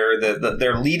 They're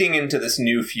leading into this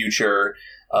new future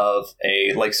of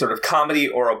a sort of comedy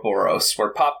Ouroboros,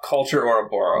 where pop culture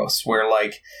Ouroboros, where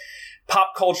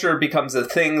pop culture becomes a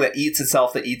thing that eats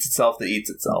itself, that eats itself, that eats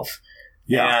itself.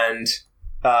 Yeah. And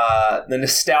the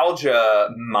nostalgia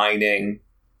mining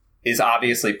is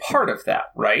obviously part of that,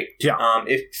 right? Yeah.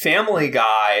 If Family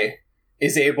Guy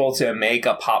is able to make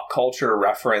a pop culture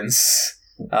reference,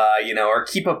 or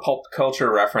keep a pop culture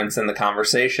reference in the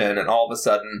conversation, and all of a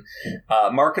sudden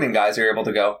marketing guys are able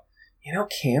to go,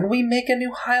 can we make a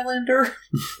new Highlander?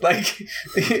 They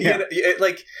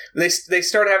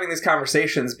start having these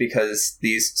conversations because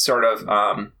these sort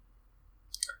of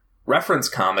reference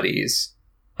comedies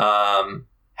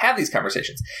have these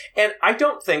conversations. And I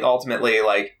don't think ultimately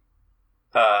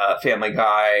Family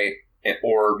Guy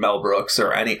or Mel Brooks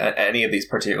or any of these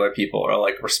particular people are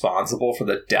like responsible for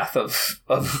the death of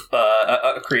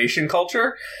a creation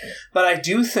culture. But I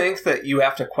do think that you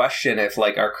have to question if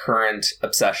like our current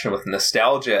obsession with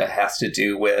nostalgia has to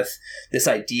do with this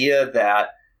idea that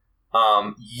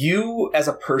you as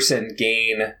a person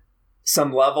gain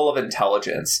some level of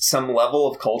intelligence, some level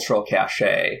of cultural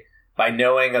cachet by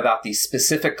knowing about these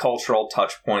specific cultural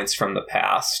touch points from the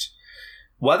past.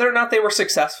 Whether or not they were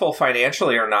successful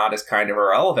financially or not is kind of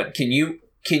irrelevant. Can you,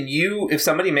 if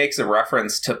somebody makes a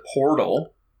reference to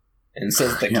Portal and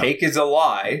says the cake is a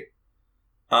lie,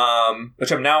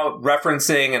 which I'm now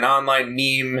referencing an online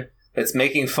meme that's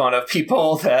making fun of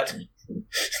people that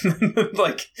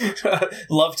like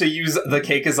love to use the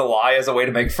cake is a lie as a way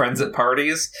to make friends at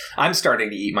parties. I'm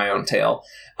starting to eat my own tail.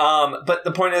 But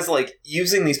the point is, like,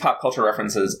 using these pop culture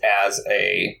references as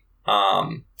a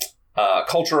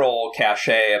cultural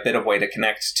cachet, a bit of way to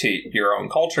connect to your own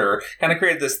culture, kind of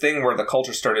created this thing where the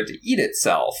culture started to eat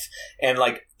itself. And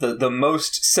like the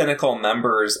most cynical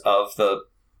members of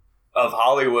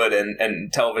Hollywood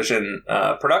and television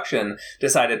production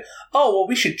decided, oh, well,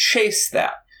 we should chase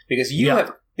that because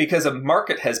because a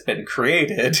market has been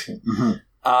created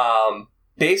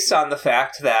based on the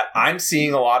fact that I'm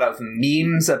seeing a lot of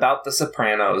memes about The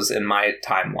Sopranos in my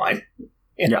timeline.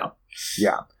 Yeah.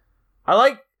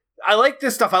 I like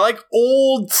this stuff. I like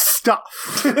old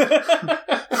stuff. But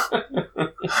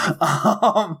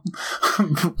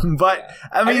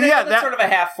I mean, that's sort of a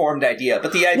half-formed idea.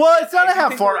 But the idea, well, it's not a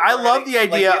half-formed. I love the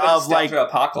idea of like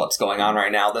apocalypse going on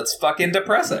right now. That's fucking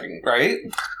depressing, right?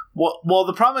 Well,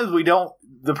 the problem is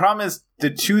the problem is the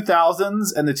 2000s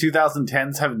and the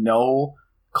 2010s have no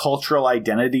cultural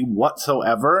identity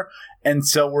whatsoever. And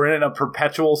so we're in a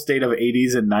perpetual state of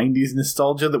 80s and 90s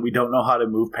nostalgia that we don't know how to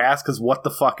move past, because what the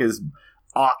fuck is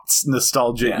aughts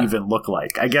nostalgia even look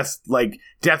like? I guess, like,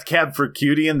 Death Cab for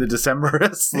Cutie and the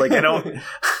Decemberists? Like, I don't...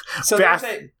 So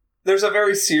there's a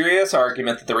very serious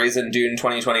argument that the reason Dune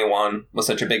 2021 was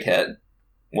such a big hit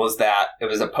was that it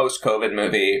was a post-COVID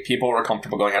movie. People were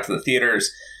comfortable going out to the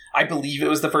theaters. I believe it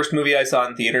was the first movie I saw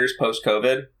in theaters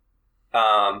post-COVID.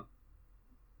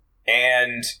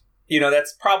 And... you know,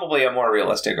 that's probably a more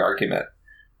realistic argument.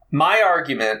 My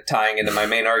argument, tying into my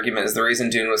main argument, is the reason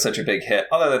Dune was such a big hit,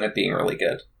 other than it being really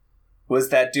good, was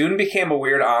that Dune became a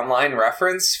weird online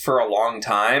reference for a long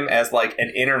time as, like,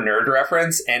 an inner nerd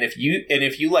reference. And if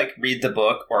you like, read the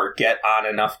book or get on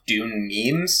enough Dune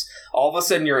memes, all of a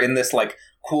sudden you're in this, like,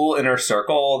 cool inner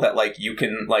circle that, like, you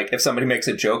can, like, if somebody makes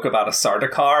a joke about a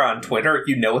Sardaukar on Twitter,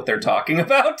 you know what they're talking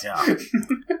about. Yeah.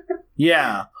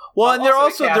 Yeah. Well, and they're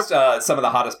also cast, some of the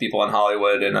hottest people in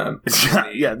Hollywood in a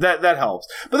yeah, that helps.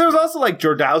 But there was also, like,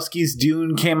 Jodorowsky's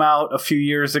Dune came out a few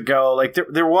years ago. Like,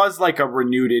 there was, like, a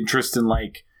renewed interest in,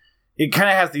 like, it kind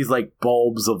of has these, like,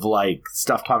 bulbs of, like,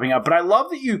 stuff popping up. But I love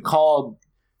that you called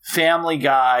Family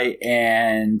Guy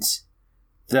and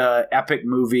the epic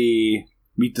movie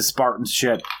Meet the Spartans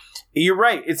shit. You're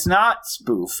right. It's not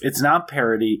spoof. It's not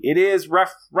parody. It is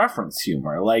reference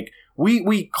humor. Like,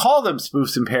 we call them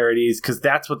spoofs and parodies because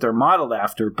that's what they're modeled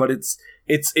after. But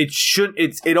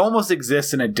it almost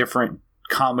exists in a different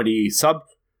comedy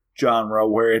subgenre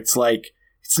where it's like,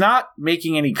 it's not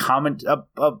making any comment. A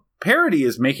parody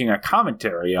is making a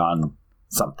commentary on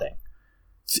something,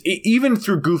 even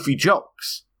through goofy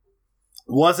jokes.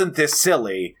 Wasn't this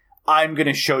silly? I'm going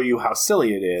to show you how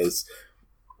silly it is.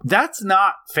 That's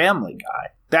not Family Guy.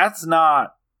 That's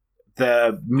not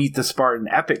the Meet the Spartan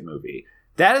epic movie.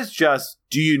 That is just,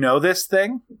 do you know this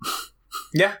thing?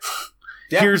 Yeah.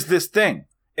 Here's this thing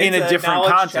in a different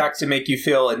context. Check to make you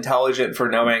feel intelligent for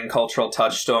knowing cultural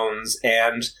touchstones,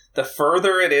 and the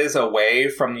further it is away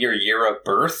from your year of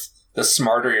birth, the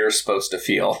smarter you're supposed to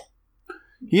feel.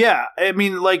 Yeah, I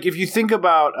mean, like, if you think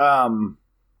about,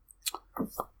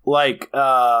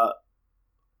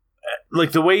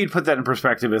 the way you'd put that in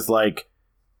perspective is like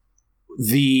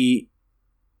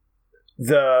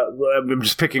I'm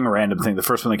just picking a random thing. The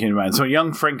first one that came to mind. So in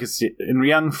Young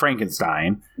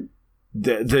Frankenstein,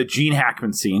 the Gene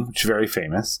Hackman scene, which is very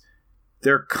famous,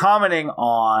 they're commenting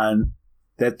on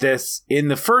that this in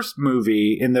the first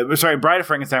movie, Bride of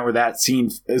Frankenstein, where that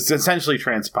scene essentially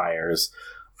transpires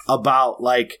about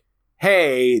like,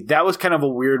 hey, that was kind of a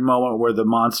weird moment where the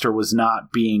monster was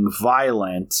not being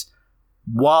violent,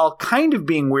 while kind of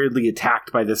being weirdly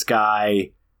attacked by this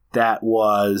guy that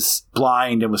was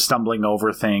blind and was stumbling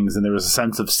over things, and there was a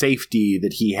sense of safety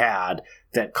that he had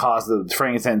that caused the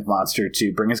Frankenstein monster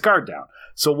to bring his guard down.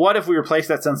 So what if we replace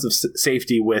that sense of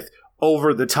safety with,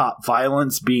 over-the-top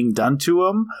violence being done to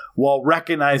him while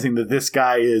recognizing that this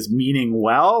guy is meaning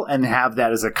well and have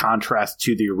that as a contrast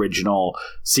to the original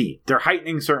scene. They're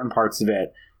heightening certain parts of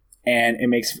it, and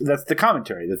that's the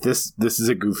commentary, that this is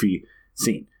a goofy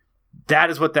scene. That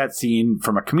is what that scene,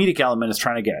 from a comedic element, is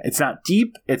trying to get at. It's not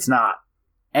deep, it's not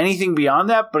anything beyond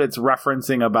that, but it's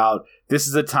referencing about this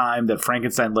is a time that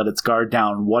Frankenstein let its guard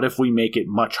down. What if we make it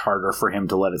much harder for him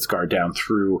to let its guard down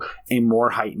through a more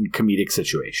heightened comedic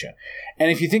situation?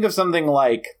 And if you think of something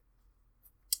like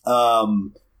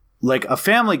a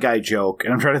Family Guy joke,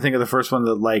 and I'm trying to think of the first one,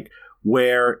 that like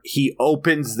where he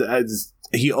opens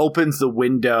the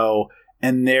window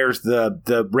and there's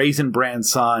the Raisin Bran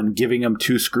son giving him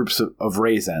 2 scoops of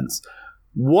raisins.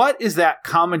 What is that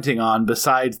commenting on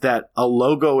besides that a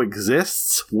logo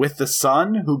exists with the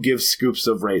son who gives scoops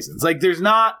of raisins? Like, there's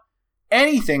not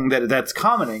anything that's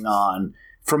commenting on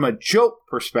from a joke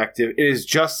perspective. It is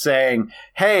just saying,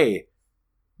 hey,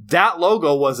 that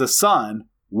logo was a sun.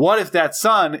 What if that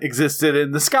sun existed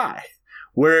in the sky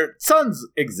where suns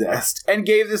exist, and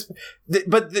gave this?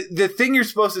 But the thing you're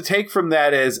supposed to take from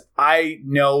that is, I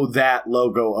know that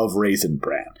logo of Raisin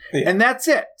Bran. Yeah. And that's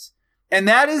it. And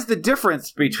that is the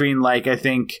difference between, like, I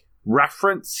think,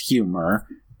 reference humor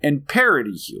and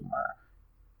parody humor.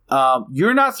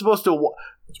 You're not supposed to...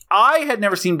 I had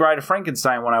never seen Bride of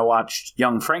Frankenstein when I watched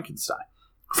Young Frankenstein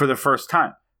for the first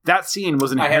time. That scene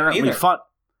was inherently fun.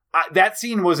 That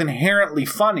scene was inherently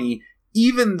funny,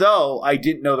 even though I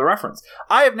didn't know the reference.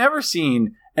 I have never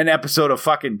seen an episode of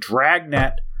fucking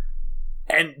Dragnet,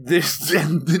 and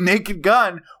The Naked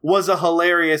Gun was a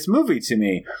hilarious movie to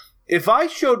me. If I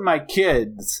showed my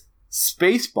kids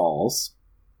Spaceballs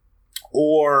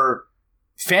or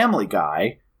Family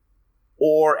Guy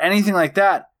or anything like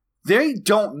that, they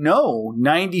don't know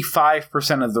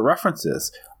 95% of the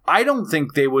references. I don't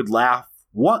think they would laugh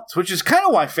once, which is kind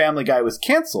of why Family Guy was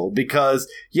canceled, because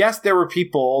yes, there were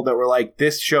people that were like,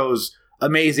 this show's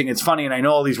amazing, it's funny, and I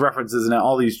know all these references and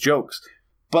all these jokes,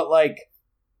 but like,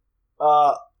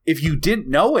 if you didn't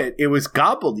know it, it was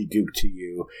gobbledygook to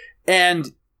you.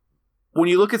 And when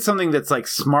you look at something that's like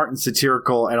smart and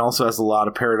satirical and also has a lot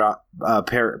of parody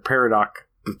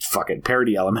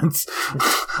elements,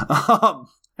 I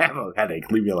have a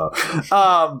headache, leave me alone.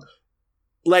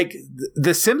 Like,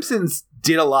 The Simpsons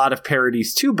did a lot of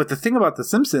parodies too, but the thing about The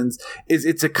Simpsons is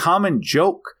it's a common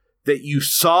joke that you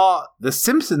saw the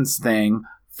Simpsons thing,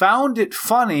 found it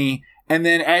funny, and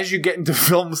then as you get into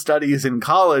film studies in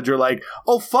college, you're like,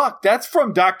 oh fuck, that's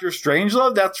from Dr.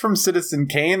 Strangelove, that's from Citizen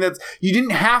Kane. You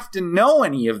didn't have to know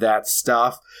any of that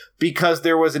stuff because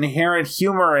there was inherent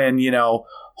humor in,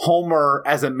 Homer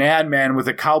as a madman with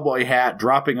a cowboy hat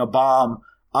dropping a bomb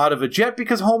out of a jet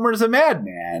because Homer is a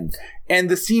madman. And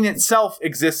the scene itself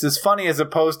exists as funny, as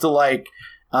opposed to like,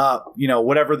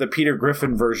 whatever the Peter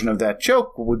Griffin version of that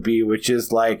joke would be, which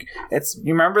is like,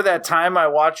 you remember that time I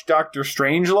watched Dr.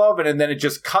 Strangelove, and then it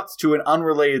just cuts to an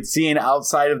unrelated scene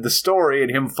outside of the story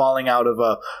and him falling out of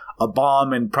a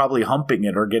bomb and probably humping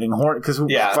it or getting horny, because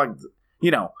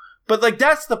but like,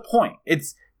 that's the point.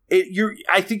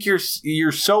 I think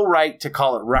you're so right to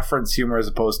call it reference humor as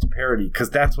opposed to parody, because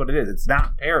that's what it is. It's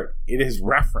not parody. It is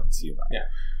reference humor. Yeah.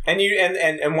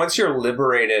 And once you're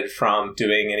liberated from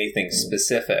doing anything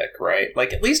specific, right?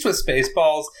 Like, at least with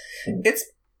Spaceballs, it's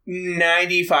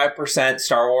 95%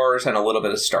 Star Wars and a little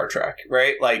bit of Star Trek,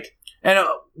 right? Like, and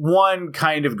one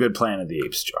kind of good Planet of the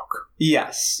Apes joke.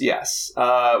 Yes.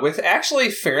 With actually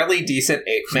fairly decent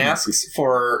ape masks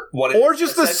for what it is. Or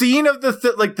just the scene of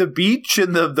the beach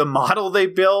and the model they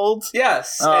build.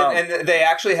 Yes. And they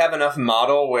actually have enough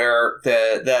model where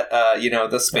the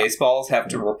Spaceballs have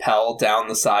to rappel down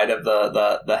the side of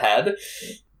the head.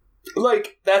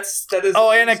 Like, that is...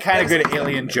 Oh, and a kind of good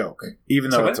alien joke,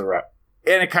 even though it's a rep.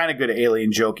 And a kind of good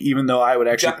alien joke, even though I would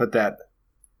actually put that...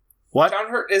 What? John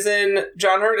Hurt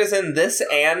is in this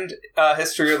and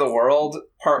History of the World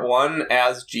Part 1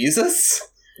 as Jesus.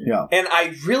 Yeah. And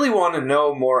I really want to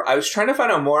know more. I was trying to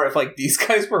find out more if, like, these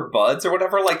guys were buds or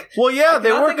whatever. Like, well, yeah,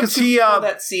 they were, because he...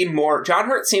 that scene more. John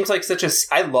Hurt seems like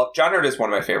John Hurt is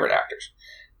one of my favorite actors.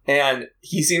 And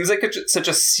he seems like such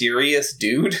a serious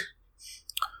dude.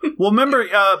 Well, remember,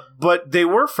 but they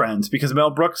were friends because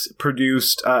Mel Brooks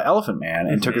produced Elephant Man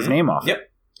and took his name off. Yep.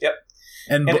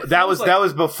 And that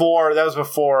was before History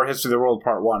of the World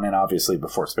Part 1, and obviously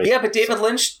before Space. Yeah, but David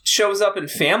Lynch shows up in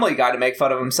Family Guy to make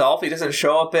fun of himself. He doesn't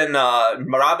show up in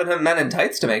Robin Hood Men in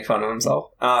Tights to make fun of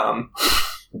himself. Well,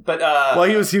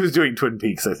 he was doing Twin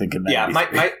Peaks, I think. In that. Yeah,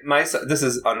 my this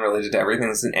is unrelated to everything.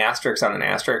 This is an asterisk on an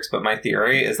asterisk. But my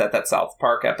theory is that South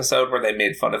Park episode where they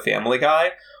made fun of Family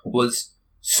Guy was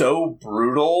so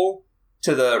brutal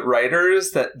to the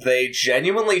writers that they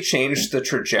genuinely changed the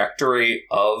trajectory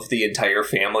of the entire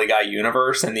Family Guy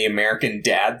universe and the American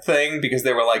Dad thing, because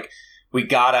they were like, we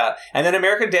gotta... And then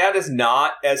American Dad is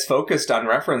not as focused on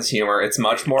reference humor. It's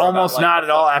much more almost about, like, not at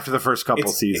all after the first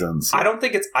couple seasons. I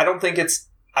think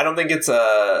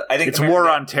it's War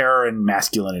on Terror and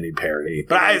masculinity parody.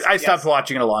 But I stopped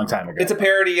watching it a long time ago. It's a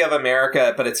parody of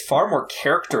America, but it's far more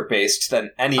character-based than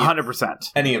 100%.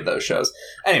 Any of those shows.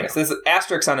 Anyways, this is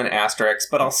asterisk on an asterisk,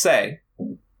 but I'll say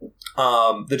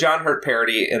the John Hurt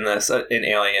parody in this, in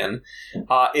Alien,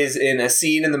 is in a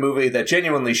scene in the movie that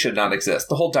genuinely should not exist.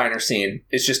 The whole diner scene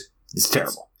is just... It's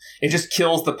terrible. It just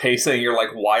kills the pacing. You're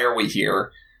like, why are we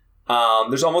here?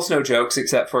 There's almost no jokes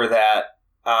except for that...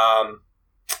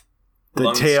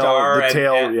 Lone Star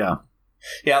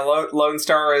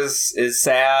is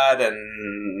sad,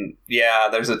 and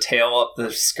there's a tail up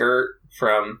the skirt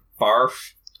from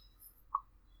Barf.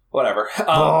 Whatever.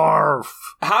 Barf.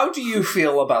 How do you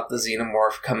feel about the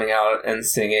Xenomorph coming out and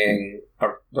singing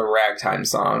the ragtime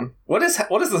song? What is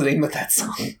the name of that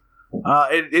song?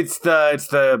 It's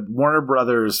the Warner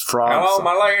Brothers frog. Hello, song.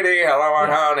 my lady. Hello, my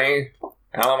honey.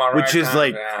 Hello, my ragtime. Which is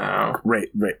like, now.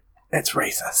 That's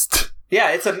racist.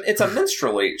 Yeah, it's a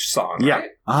minstrelly song,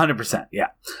 right? Yeah, 100%. Yeah.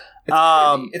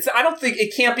 It's I don't think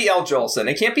it can't be Al Jolson.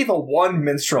 It can't be the one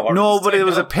minstrel artist. No, but it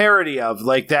was a parody of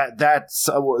like that. That's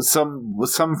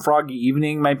some Froggy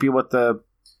Evening might be what the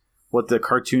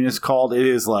cartoon is called. It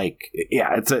is like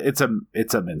it's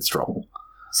a minstrel.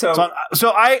 So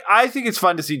I think it's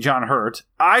fun to see John Hurt.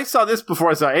 I saw this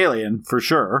before I saw Alien for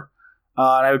sure,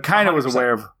 and I kind of was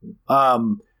aware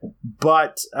of,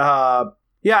 but.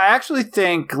 Yeah, I actually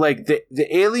think like the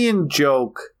alien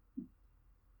joke,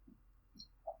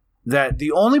 that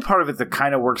the only part of it that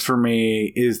kind of works for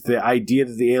me is the idea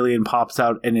that the alien pops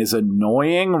out and is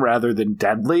annoying rather than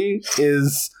deadly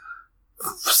is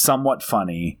somewhat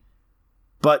funny.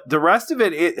 But the rest of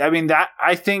it, I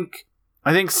think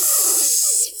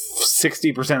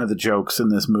 60% of the jokes in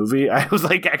this movie, I was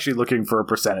like actually looking for a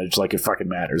percentage, like it fucking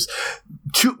matters.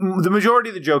 The majority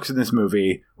of the jokes in this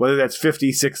movie, whether that's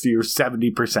 50, 60, or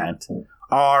 70%,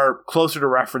 are closer to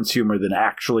reference humor than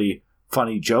actually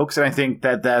funny jokes. And I think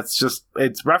that's just,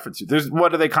 it's reference.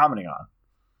 What are they commenting on?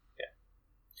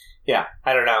 Yeah,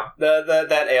 I don't know.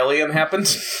 That alien happened.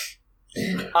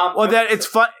 That it's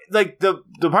fun. Like the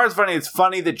part's funny. It's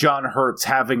funny that John Hurt's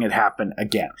having it happen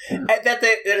again. That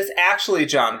is actually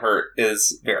John Hurt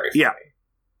is very funny. Yeah.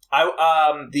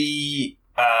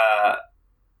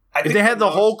 If they had the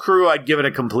whole crew, I'd give it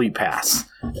a complete pass.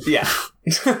 Yeah.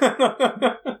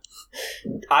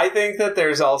 I think that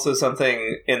there's also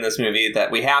something in this movie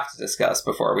that we have to discuss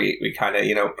before we kind of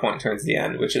point towards the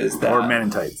end, which is that Men in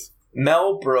Tights.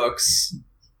 Mel Brooks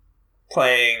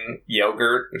playing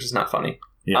yogurt, which is not funny.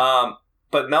 Yeah.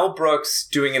 But Mel Brooks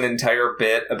doing an entire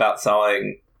bit about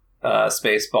selling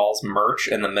Spaceballs merch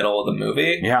in the middle of the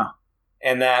movie. Yeah.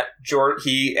 And that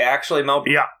Mel.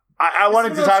 Yeah. I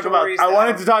wanted to talk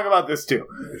about this too.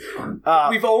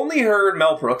 We've only heard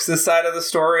Mel Brooks' side of the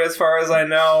story as far as I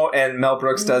know, and Mel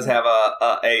Brooks does have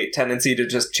a tendency to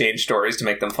just change stories to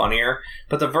make them funnier.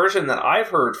 But the version that I've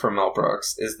heard from Mel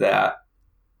Brooks is that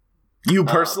you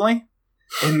personally?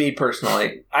 And me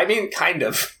personally. I mean, kind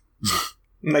of.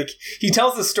 Like, he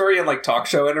tells the story in, like, talk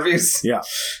show interviews. Yeah.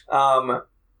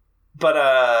 But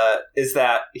is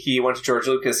that he went to George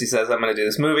Lucas, he says, I'm going to do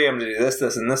this movie, I'm going to do this,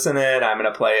 this, and this in it, I'm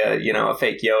going to play a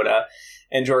fake Yoda.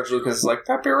 And George Lucas is like,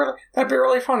 that'd be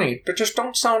really funny, but just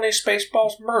don't sell any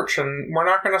Spaceballs merch, and we're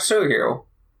not going to sue you.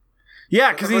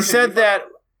 Yeah, because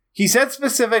he said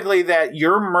specifically that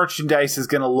your merchandise is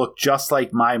going to look just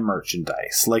like my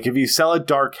merchandise. Like, if you sell a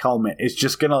dark helmet, it's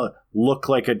just going to look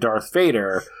like a Darth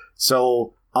Vader.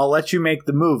 So I'll let you make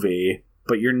the movie,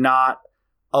 but you're not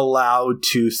allowed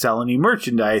to sell any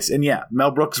merchandise. And yeah,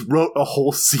 Mel Brooks wrote a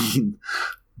whole scene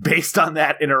based on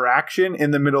that interaction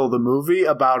in the middle of the movie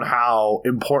about how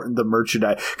important the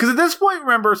merchandise... Because at this point,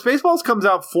 remember, Spaceballs comes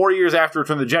out 4 years after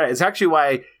Return of the Jedi. It's actually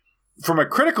why... From a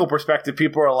critical perspective,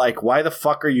 people are like, why the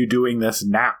fuck are you doing this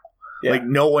now? Yeah. Like,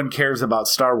 no one cares about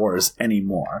Star Wars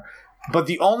anymore. But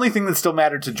the only thing that still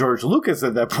mattered to George Lucas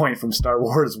at that point from Star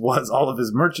Wars was all of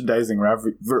his merchandising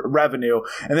revenue.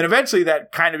 And then eventually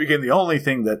that kind of became the only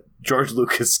thing that George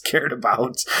Lucas cared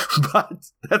about. But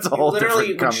that's a whole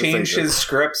different conversation. He literally changed his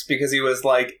scripts because he was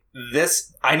like,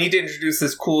 I need to introduce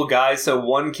this cool guy. So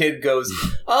one kid goes,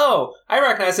 oh, I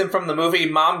recognize him from the movie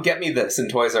Mom, Get Me This in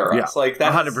Toys R Us. Yeah, like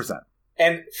that 100%.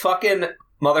 And fucking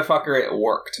motherfucker, it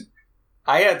worked.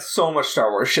 I had so much Star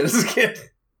Wars shit as a kid.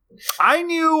 I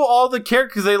knew all the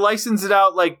characters. They licensed it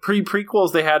out like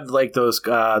prequels. They had like those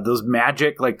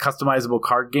magic, like customizable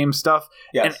card game stuff.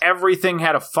 Yes. And everything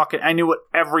had a fucking... I knew what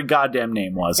every goddamn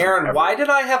name was. Aaron, why did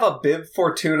I have a Bib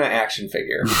Fortuna action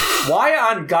figure? Why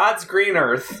on God's green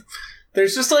earth?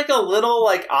 There's just like a little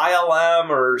like ILM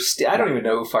or... I don't even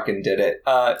know who fucking did it.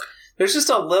 There's just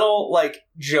a little like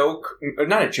joke...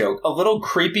 Not a joke. A little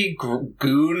creepy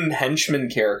goon henchman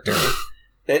character.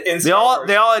 They all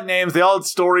had names. They all had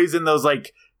stories in those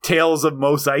like Tales of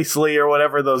Mos Eisley or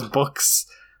whatever, those books.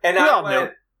 And I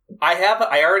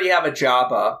already have a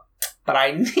Jabba, but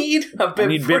I need a Bib Fortuna. I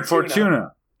need Bib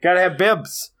Fortuna. Gotta have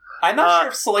bibs. I'm not sure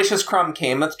if Salacious Crumb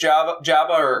came with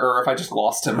Jabba or if I just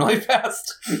lost him really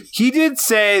fast. He did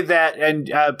say that, and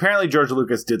apparently George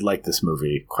Lucas did like this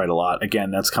movie quite a lot.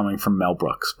 Again, that's coming from Mel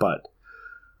Brooks, but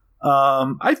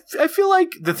I feel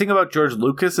like the thing about George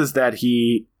Lucas is that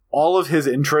all of his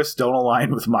interests don't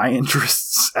align with my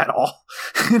interests at all.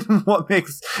 And what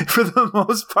makes, for the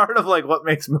most part of like what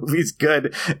makes movies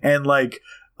good and like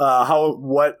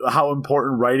how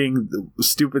important writing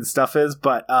stupid stuff is.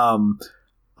 But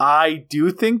I do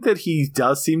think that he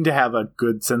does seem to have a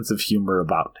good sense of humor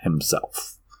about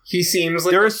himself. He seems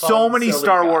like there are so many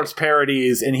Star guy. Wars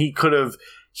parodies, and he could have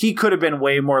been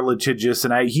way more litigious,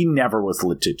 and he never was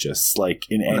litigious like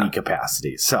in any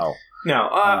capacity. So. No,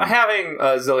 having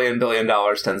a $1 billion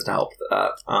tends to help with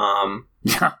that.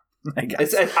 Yeah, I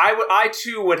guess. I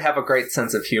too would have a great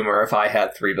sense of humor if I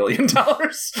had $3 billion.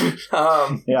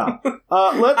 Yeah.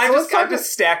 I'm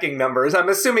just stacking numbers. I'm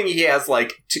assuming he has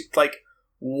like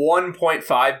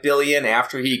 1.5 billion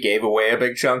after he gave away a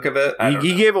big chunk of it.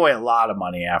 He gave away a lot of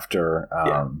money after.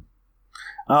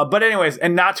 But anyways,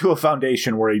 and not to a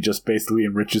foundation where he just basically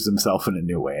enriches himself in a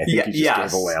new way. I think he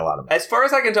just gave away a lot of money. As far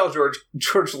as I can tell,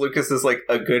 George Lucas is like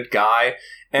a good guy.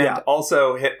 And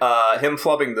also him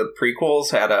flubbing the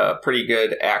prequels had a pretty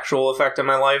good actual effect on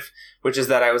my life, which is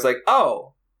that I was like,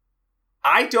 oh,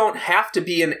 I don't have to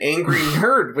be an angry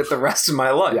nerd with the rest of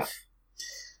my life.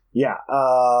 Yeah.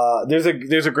 There's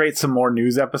a great Some More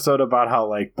News episode about how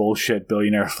like bullshit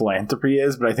billionaire philanthropy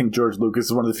is, but I think George Lucas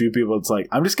is one of the few people that's like,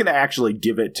 I'm just going to actually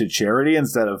give it to charity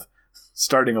instead of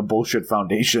starting a bullshit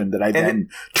foundation that I then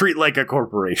treat like a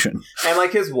corporation. And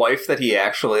like his wife that he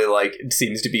actually like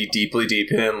seems to be deeply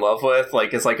in love with,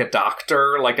 like is like a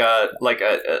doctor,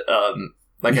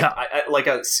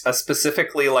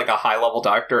 specifically like a high level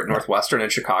doctor at Northwestern in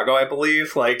Chicago, I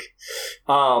believe. Like,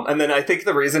 and then I think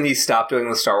the reason he stopped doing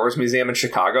the Star Wars Museum in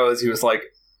Chicago is he was like,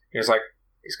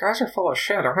 these guys are full of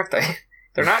shit, aren't they?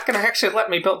 They're not going to actually let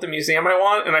me build the museum I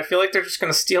want, and I feel like they're just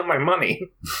going to steal my money.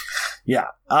 Yeah.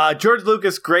 George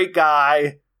Lucas, great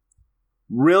guy.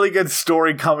 Really good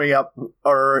story coming up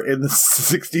or in the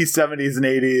 60s, 70s, and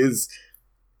 80s.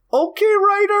 Okay,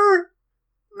 writer.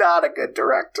 Not a good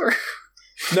director.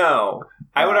 No.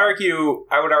 I would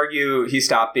argue he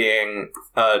stopped being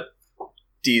a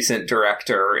decent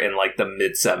director in like the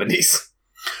mid 70s.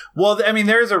 Well, I mean,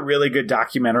 there's a really good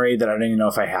documentary that I don't even know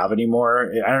if I have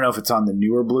anymore. I don't know if it's on the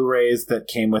newer Blu-rays that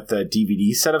came with the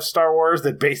DVD set of Star Wars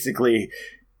that basically,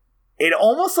 it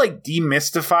almost like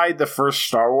demystified the first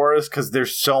Star Wars because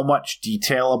there's so much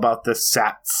detail about the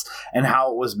sets and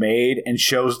how it was made and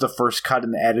shows the first cut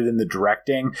and the edit and the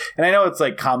directing. And I know it's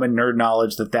like common nerd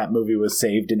knowledge that movie was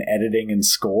saved in editing and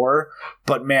score.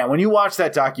 But man, when you watch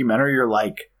that documentary, you're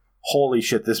like, holy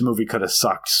shit, this movie could have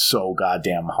sucked so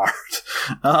goddamn hard.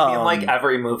 I mean, like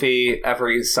every movie,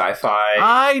 every sci-fi.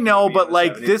 I know, but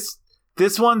like this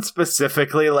one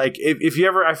specifically, like if you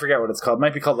ever, I forget what it's called. It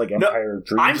might be called like Empire of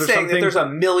Dreams. I'm saying that there's a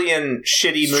million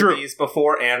shitty movies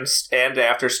before and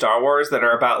after Star Wars that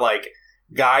are about like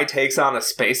guy takes on a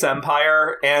space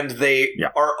empire, and they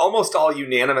are almost all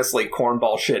unanimously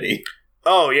cornball shitty.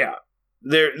 Oh yeah,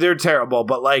 they're terrible,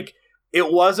 but like. It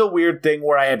was a weird thing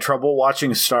where I had trouble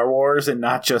watching Star Wars and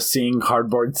not just seeing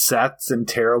cardboard sets and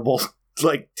terrible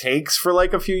like takes for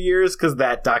like a few years because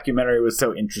that documentary was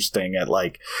so interesting at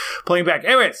like playing back.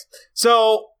 Anyways,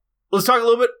 so let's talk a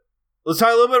little bit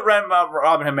about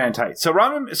Robin Hood Men in Tights. So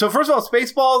first of all,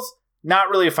 Spaceballs, not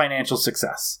really a financial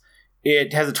success.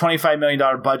 It has a $25 million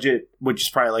budget, which is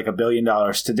probably like $1 billion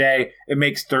today. It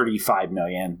makes $35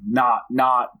 million.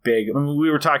 Not big. I mean, we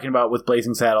were talking about with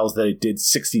Blazing Saddles that it did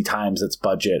 60 times its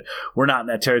budget. We're not in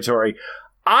that territory.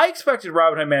 I expected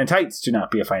Robin Hood Men in Tights to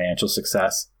not be a financial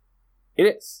success. It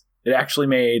is. It actually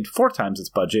made 4 times its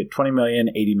budget, $20 million,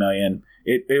 $80 million.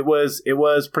 It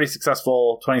was pretty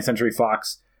successful. 20th Century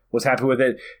Fox was happy with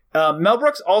it. Mel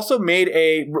Brooks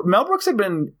had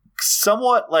been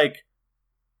somewhat like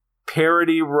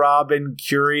parody Robin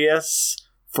Curious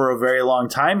for a very long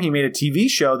time. He made a TV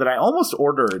show that I almost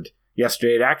ordered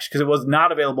yesterday. It actually, because it was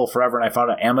not available forever, and I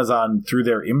found it Amazon through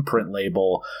their imprint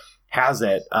label has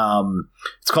it.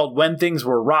 It's called When Things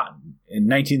Were Rotten. In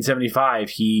 1975,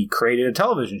 he created a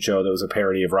television show that was a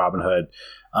parody of Robin Hood.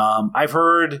 I've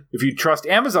heard, if you trust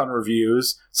Amazon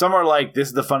reviews, some are like, this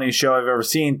is the funniest show I've ever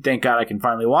seen. Thank God I can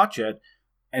finally watch it.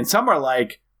 And some are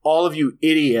like, all of you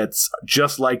idiots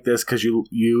just like this because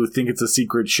you think it's a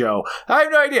secret show. I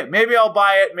have no idea. Maybe I'll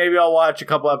buy it. Maybe I'll watch a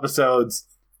couple episodes.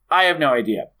 I have no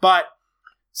idea. But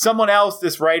someone else,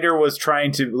 this writer, was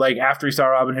trying to, like, after he saw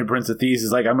Robin Hood, Prince of Thieves,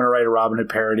 is like, I'm going to write a Robin Hood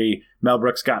parody. Mel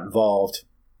Brooks got involved.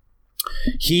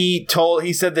 He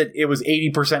said that it was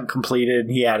 80% completed,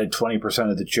 and he added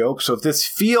 20% of the jokes. So if this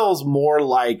feels more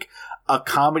like a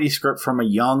comedy script from a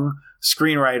young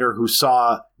screenwriter who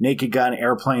saw Naked Gun,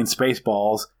 Airplane,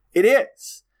 Spaceballs, it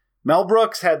is. Mel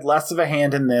Brooks had less of a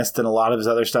hand in this than a lot of his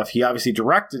other stuff. He obviously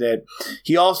directed it.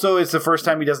 He also, it's the first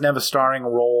time he doesn't have a starring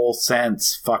role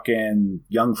since fucking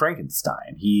Young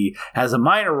Frankenstein. He has a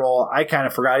minor role. I kind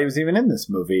of forgot he was even in this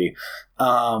movie.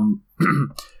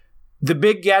 The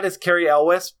big get is Cary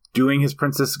Elwes doing his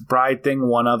Princess Bride thing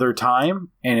one other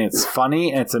time, and it's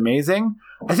funny and it's amazing.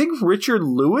 I think Richard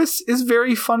Lewis is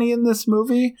very funny in this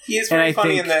movie. He is very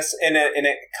funny in this, in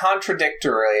a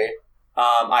contradictory.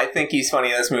 I think he's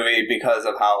funny in this movie because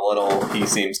of how little he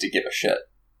seems to give a shit.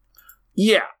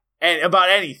 Yeah, and about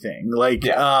anything.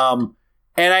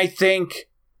 And I think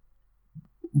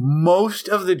most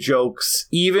of the jokes,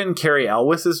 even Cary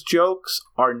Elwes's jokes,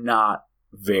 are not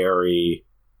very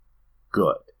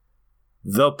good.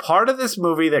 The part of this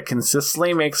movie that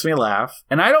consistently makes me laugh,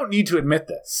 and I don't need to admit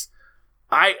this,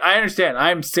 I understand,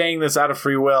 I'm saying this out of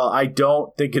free will, I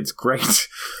don't think it's great,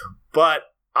 but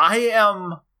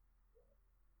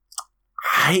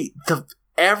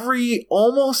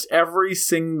almost every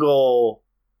single,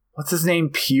 what's his name,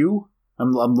 Pew?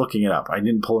 I'm looking it up. I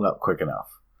didn't pull it up quick enough.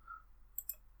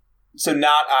 So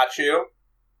not Achu?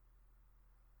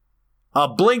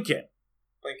 Blinken.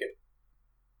 Blinken.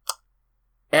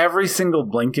 Every single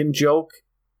Blinken joke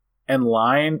and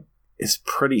line is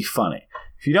pretty funny.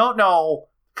 If you don't know,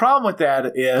 the problem with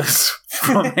that is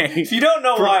if you don't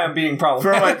know why I'm being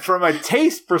problematic. From a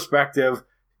taste perspective,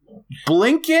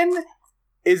 Blinken,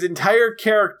 his entire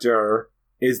character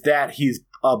is that he's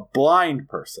a blind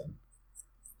person.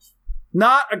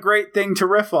 Not a great thing to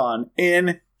riff on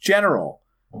in general.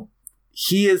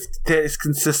 That is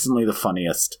consistently the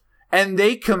funniest. And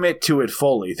they commit to it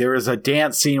fully. There is a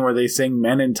dance scene where they sing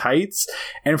Men in Tights,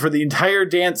 and for the entire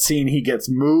dance scene, he gets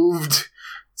moved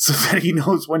so that he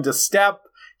knows when to step.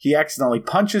 He accidentally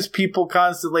punches people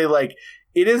constantly. Like,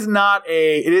 it is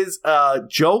a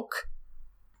joke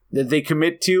that they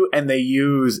commit to, and they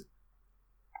use.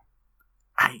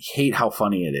 I hate how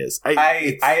funny it is.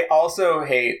 I also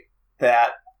hate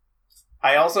that.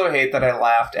 I I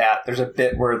laughed at. There's a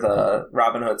bit where the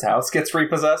Robin Hood's house gets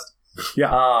repossessed. Yeah.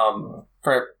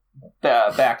 For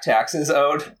back taxes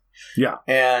owed. Yeah.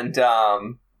 And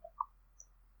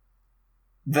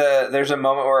there's a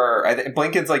moment where I think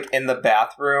Blinken's like in the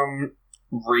bathroom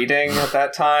reading at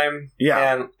that time.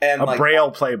 Yeah. And a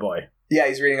Braille Playboy. Yeah,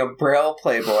 he's reading a Braille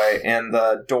Playboy, and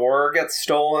the door gets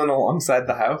stolen alongside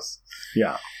the house.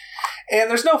 Yeah. And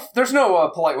there's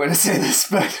no polite way to say this,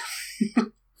 but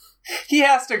he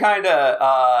has to kind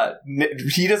of,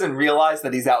 he doesn't realize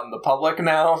that he's out in the public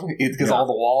now because all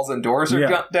the walls and doors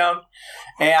are down.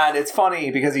 And it's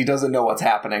funny because he doesn't know what's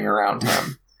happening around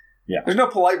him. Yeah. There's no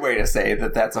polite way to say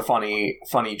that that's a funny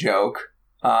joke.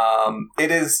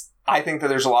 It is, I think that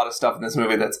there's a lot of stuff in this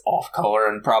movie that's off color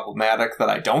and problematic that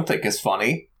I don't think is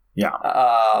funny. Yeah.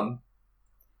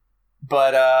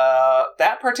 But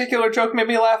that particular joke made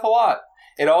me laugh a lot.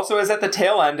 It also is at the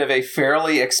tail end of a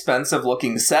fairly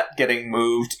expensive-looking set getting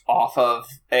moved off of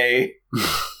a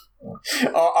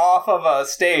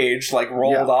stage, like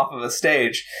rolled off of a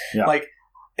stage. Yeah. Like,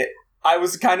 I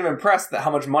was kind of impressed at how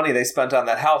much money they spent on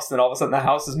that house, and then all of a sudden the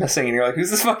house is missing, and you're like,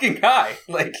 who's this fucking guy?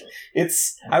 Like,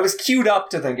 I was queued up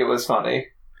to think it was funny.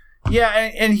 Yeah,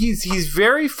 and he's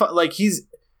very fun. Like, he's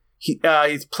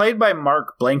played by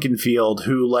Mark Blankenfield,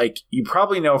 who, like, you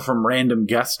probably know from random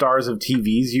guest stars of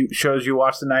shows you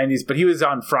watch the 90s, but he was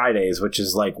on Fridays, which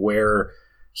is, like, where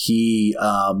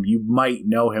you might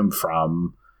know him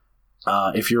from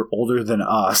if you're older than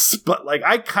us. But, like,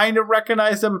 I kind of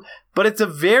recognize him, but it's a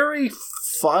very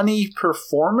funny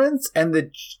performance, and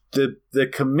the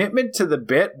commitment to the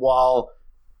bit, while,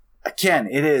 again,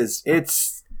 it is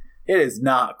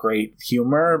not great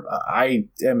humor. I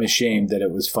am ashamed that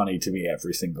it was funny to me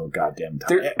every single goddamn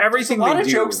time. There's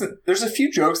a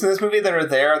few jokes in this movie that are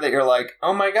there that you're like,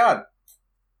 oh my god,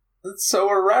 that's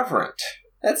so irreverent.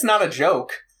 That's not a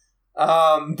joke.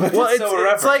 But Well, it's so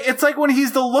irreverent. it's like when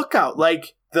he's the lookout.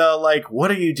 Like,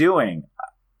 what are you doing?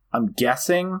 I'm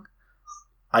guessing.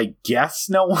 I guess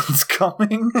no one's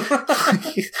coming.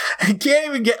 I can't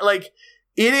even get, like,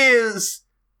 it is...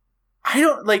 I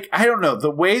don't know. The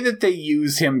way that they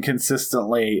use him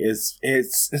consistently it's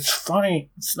funny.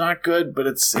 It's not good, but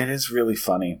it is really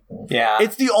funny. Yeah.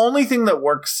 It's the only thing that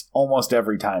works almost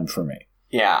every time for me.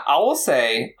 Yeah, I will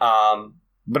say,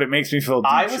 but it makes me feel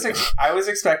I was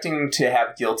expecting to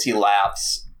have guilty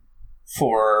laughs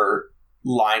for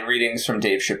line readings from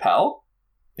Dave Chappelle.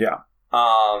 Yeah.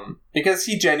 Because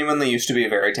he genuinely used to be a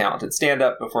very talented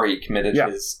stand-up before he committed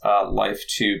his life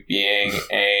to being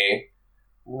a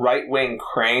right-wing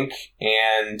crank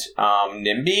and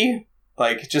NIMBY.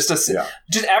 Like, just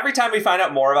every time we find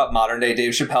out more about modern-day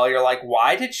Dave Chappelle, you're like,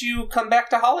 why did you come back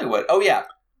to Hollywood? Oh, yeah.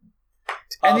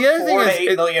 And the other thing is, $4 to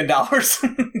 $8 million.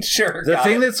 Sure. The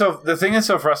thing that's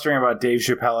so frustrating about Dave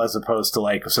Chappelle as opposed to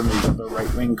like some of these other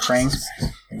right-wing cranks,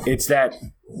 it's that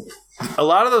a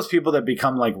lot of those people that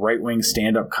become like right-wing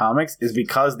stand-up comics is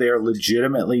because they are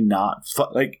legitimately not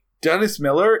like Dennis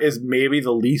Miller is maybe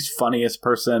the least funniest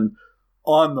person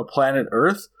on the planet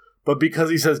Earth, but because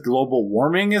he says global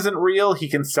warming isn't real, he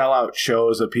can sell out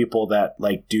shows of people that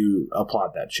like do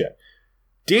applaud that shit.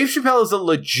 Dave Chappelle is a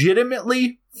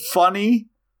legitimately funny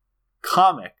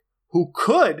comic who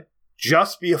could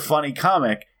just be a funny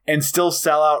comic and still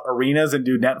sell out arenas and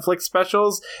do Netflix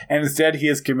specials, and instead he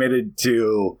is committed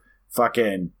to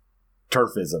fucking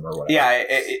turfism or whatever. Yeah,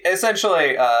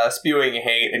 essentially spewing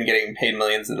hate and getting paid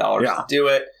millions of dollars to do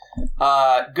it.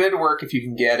 Good work if you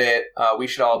can get it. We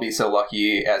should all be so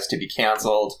lucky as to be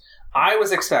canceled. I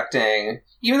was expecting,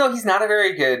 even though he's not a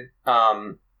very good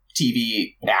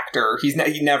TV actor,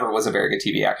 he never was a very good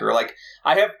TV actor. Like,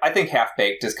 I think Half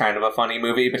Baked is kind of a funny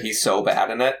movie, but he's so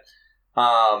bad in it.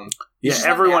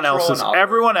 Everyone else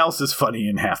is funny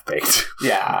in Half Baked.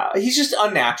 Yeah, he's just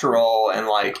unnatural, and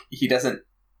like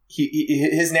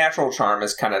his natural charm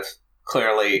is kind of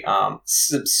clearly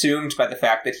subsumed by the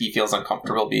fact that he feels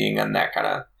uncomfortable being in that kind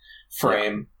of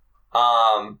frame.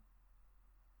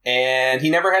 And he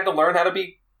never had to learn how to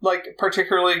be like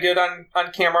particularly good on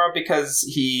camera because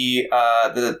the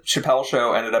Chappelle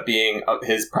Show ended up being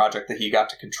his project that he got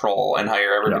to control and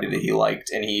hire everybody that he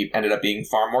liked, and he ended up being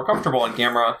far more comfortable on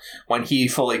camera when he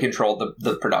fully controlled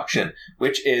the production,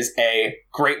 which is a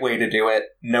great way to do it.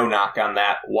 No knock on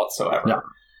that whatsoever.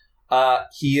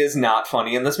 He is not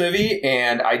funny in this movie,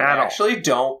 and I actually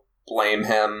don't blame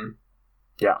him.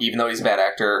 Yeah, even though he's a bad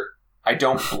actor, I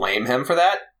don't blame him for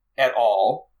that at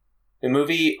all. The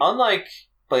movie, unlike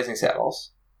Blazing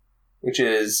Saddles, which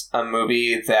is a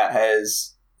movie that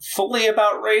has fully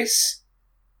about race,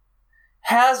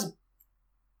 has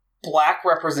black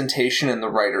representation in the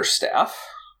writer's staff,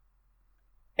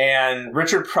 and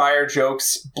Richard Pryor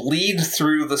jokes bleed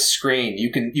through the screen. You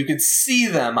can see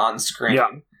them on screen. Yeah.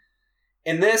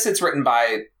 In this, it's written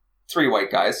by 3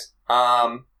 white guys,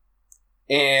 and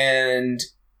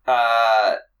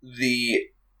the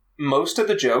most of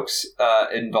the jokes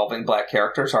involving black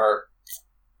characters are.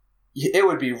 It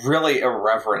would be really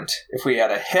irreverent if we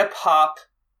had a hip hop,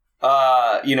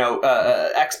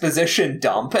 exposition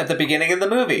dump at the beginning of the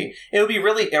movie. It would be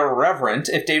really irreverent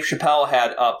if Dave Chappelle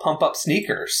had pump up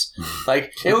sneakers.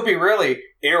 Like, it would be really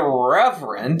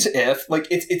irreverent if, like,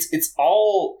 it's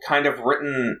all kind of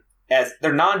written as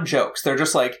they're non-jokes. They're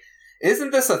just like,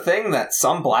 isn't this a thing that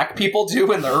some black people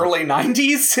do in the early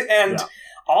 90s? And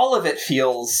all of it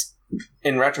feels,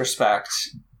 in retrospect,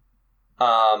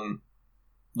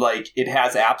 like it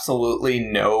has absolutely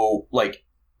no, like,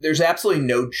 there's absolutely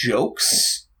no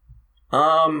jokes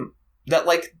that,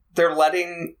 like, they're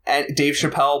letting Dave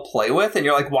Chappelle play with. And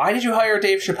you're like, why did you hire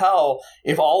Dave Chappelle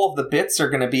if all of the bits are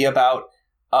going to be about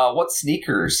what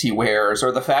sneakers he wears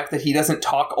or the fact that he doesn't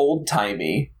talk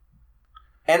old-timey?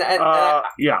 And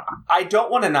I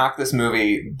don't want to knock this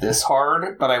movie this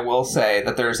hard, but I will say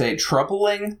that there's a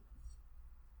troubling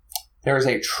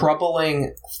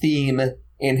theme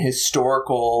in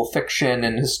historical fiction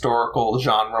and historical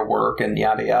genre work and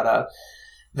yada yada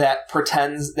that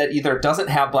pretends that either doesn't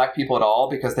have black people at all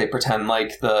because they pretend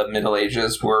like the Middle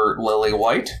Ages were lily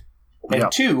white,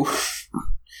 and 2,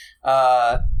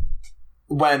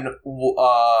 when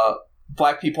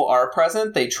black people are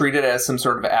present, they treat it as some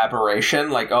sort of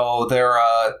aberration, like, oh, they're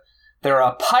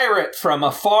a pirate from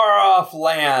a far off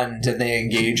land, and they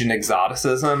engage in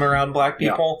exoticism around black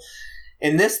people.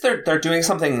 In this, they're doing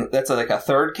something that's like a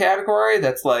third category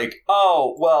that's like,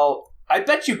 oh, well, I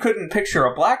bet you couldn't picture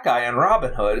a black guy in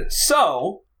Robin Hood,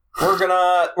 so We're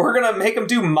gonna make him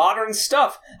do modern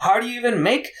stuff. How do you even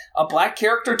make a black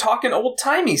character talk in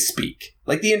old-timey speak?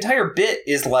 Like, the entire bit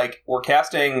is like, we're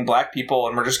casting black people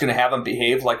and we're just gonna have them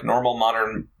behave like normal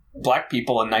modern black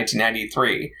people in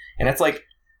 1993. And it's like,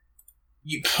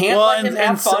 you can't let him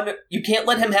have fun. You can't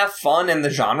let him have fun in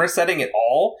the genre setting at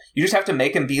all. You just have to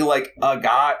make him be like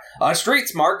a street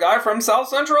smart guy from South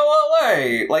Central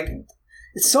LA. Like,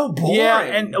 it's so boring. Yeah,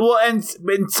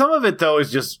 and some of it though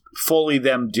is just fully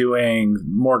them doing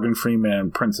Morgan Freeman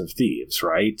and Prince of Thieves,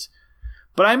 right?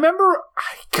 But I remember,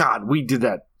 God, we did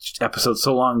that episode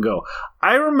so long ago.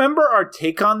 I remember our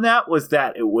take on that was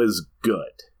that it was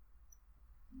good.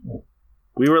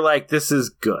 We were like, "This is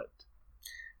good."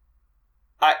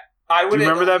 I would. Do you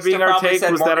remember that being our take?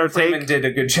 Was that our take? Freeman did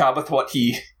a good job with what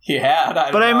he had.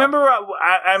 I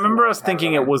remember us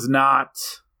thinking it was not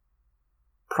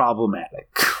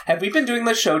problematic. Have we been doing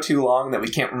this show too long that we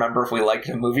can't remember if we liked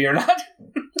the movie or not?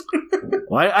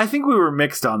 Well, I think we were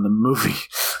mixed on the movie,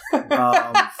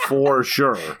 for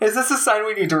sure. Is this a sign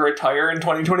we need to retire in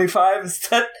 2025? Is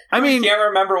that we can't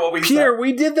remember what we Pierre, said?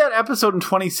 we did that episode in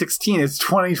 2016. It's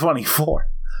 2024.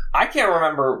 I can't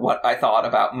remember what I thought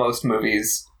about most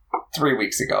movies 3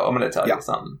 weeks ago. I'm going to tell you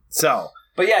something.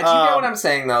 But yeah, do you get what I'm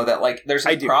saying, though? That, like, there's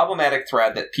a problematic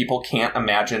thread that people can't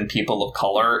imagine people of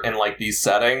color in, like, these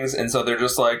settings, and so they're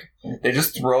just, like, they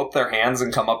just throw up their hands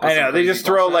and come up with they just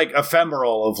throw, like,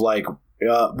 ephemeral of, like,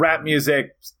 rap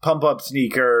music, pump-up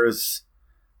sneakers.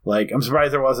 Like, I'm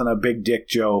surprised there wasn't a big dick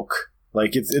joke.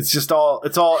 Like, it's just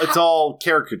all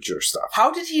caricature stuff. How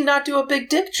did he not do a big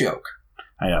dick joke?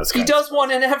 I know. He does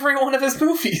one in every one of his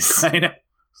movies. I know.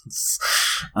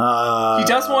 He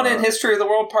does one in History of the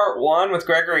World Part 1 with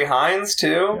Gregory Hines,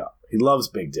 too. Yeah, he loves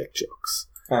big dick jokes.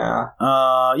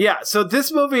 Yeah. So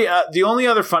this movie, the only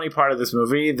other funny part of this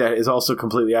movie that is also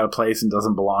completely out of place and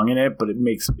doesn't belong in it, but it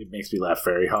makes me laugh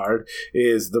very hard,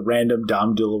 is the random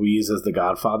Dom DeLuise as the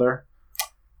Godfather.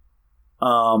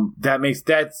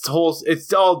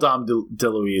 It's all Dom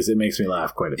DeLuise. It makes me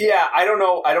laugh quite a bit. Yeah, I don't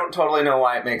know. I don't totally know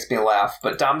why it makes me laugh,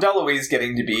 but Dom DeLuise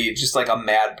getting to be just like a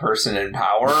mad person in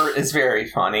power is very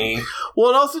funny. Well,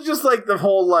 and also just like the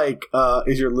whole like,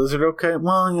 is your lizard okay?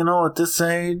 Well, you know, at this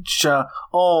age,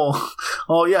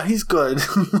 oh yeah, he's good.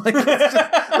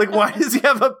 like, why does he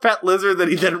have a pet lizard that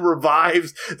he then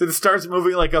revives that starts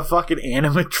moving like a fucking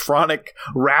animatronic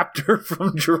raptor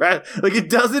from Jurassic? Like, it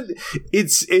doesn't.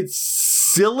 It's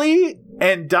silly,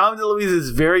 and Dom DeLuise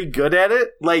is very good at it.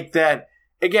 Like that,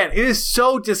 again, it is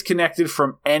so disconnected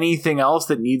from anything else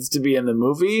that needs to be in the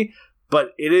movie, but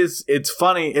it's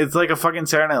funny. It's like a fucking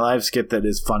Saturday Night Live skit that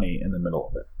is funny in the middle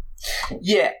of it.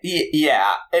 Yeah.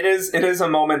 It is a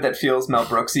moment that feels Mel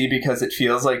Brooksy because it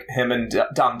feels like him and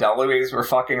Dom DeLuise were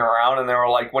fucking around and they were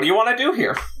like, what do you want to do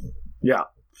here? Yeah.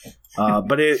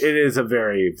 But it is a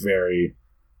very, very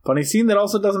funny scene that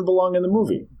also doesn't belong in the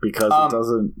movie because it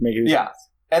doesn't make any sense.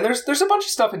 And there's a bunch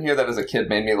of stuff in here that as a kid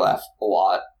made me laugh a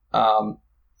lot.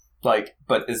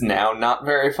 But is now not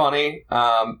very funny.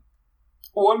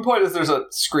 One point is there's a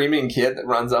screaming kid that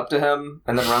runs up to him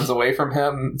and then runs away from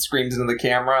him and screams into the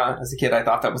camera. As a kid, I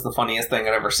thought that was the funniest thing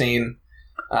I'd ever seen.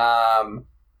 And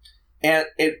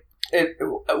it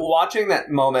watching that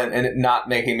moment and it not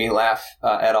making me laugh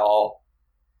at all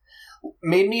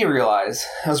made me realize,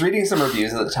 I was reading some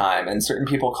reviews at the time, and certain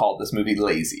people called this movie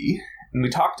lazy. And we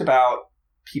talked about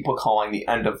people calling the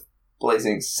end of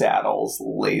Blazing Saddles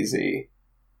lazy.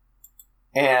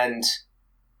 And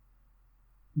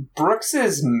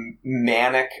Brooks's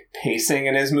manic pacing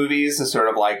in his movies, the sort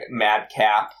of like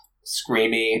madcap,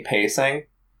 screamy pacing,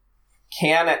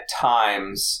 can at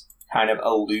times kind of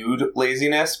elude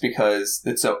laziness because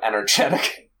it's so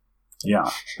energetic.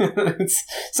 Yeah. It's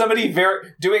somebody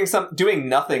doing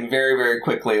nothing very, very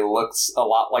quickly looks a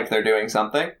lot like they're doing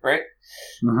something, right?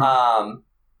 Mm-hmm.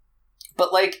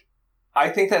 But like, I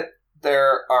think that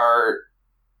there are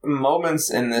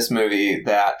moments in this movie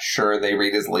that sure they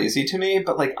read as lazy to me,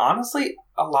 but like honestly,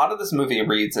 a lot of this movie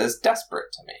reads as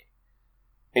desperate to me.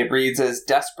 It reads as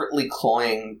desperately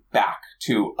clawing back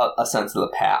to a sense of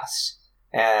the past.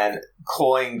 And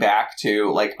clawing back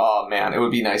to, like, oh man, it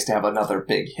would be nice to have another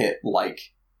big hit like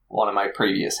one of my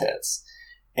previous hits.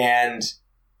 And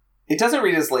it doesn't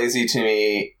read as lazy to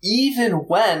me, even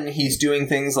when he's doing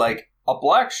things like a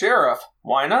black sheriff.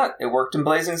 Why not? It worked in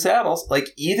Blazing Saddles. Like,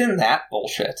 even that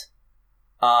bullshit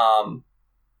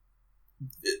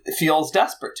it feels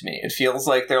desperate to me. It feels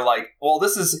like they're like, well,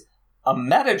 this is a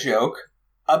meta joke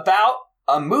about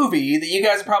a movie that you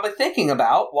guys are probably thinking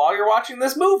about while you're watching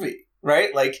this movie.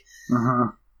 Right? Like,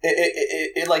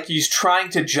 like he's trying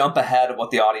to jump ahead of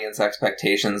what the audience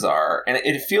expectations are, and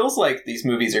it feels like these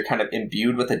movies are kind of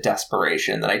imbued with a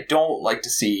desperation that I don't like to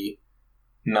see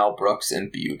Mel Brooks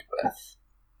imbued with.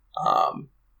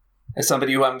 As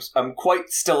somebody who I'm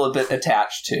quite still a bit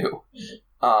attached to,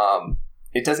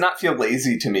 it does not feel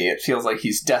lazy to me. It feels like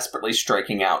he's desperately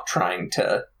striking out, trying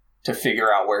to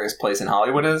figure out where his place in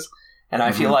Hollywood is. And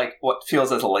I feel like what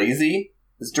feels as lazy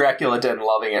is Dracula Dead and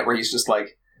Loving It, where he's just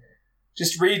like,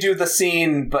 just redo the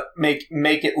scene, but make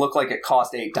it look like it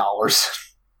cost $8.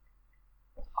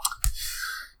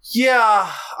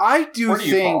 Yeah, I do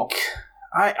think. think.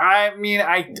 I mean,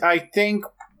 I think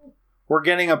we're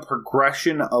getting a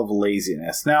progression of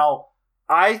laziness. Now,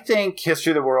 I think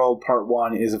History of the World Part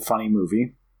 1 is a funny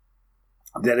movie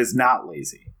that is not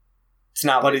lazy. It's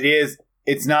not, but lazy.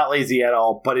 it's not lazy at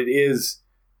all. But it is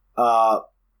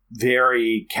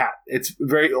very cat. It's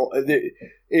very.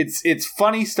 It's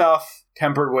funny stuff.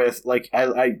 Tempered with, like,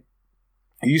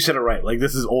 you said it right. Like,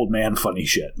 this is old man funny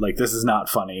shit. Like, this is not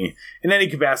funny in any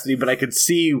capacity. But I could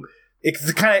see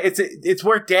it's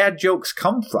where dad jokes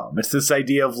come from. It's this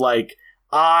idea of like,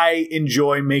 I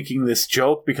enjoy making this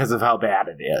joke because of how bad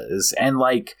it is, and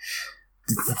like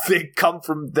they come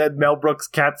from that Mel Brooks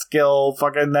Catskill.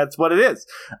 Fucking, that's what it is.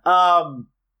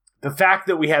 The fact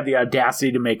that we had the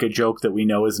audacity to make a joke that we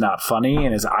know is not funny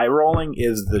and is eye rolling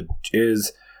is the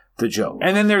joke.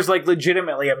 And then there's like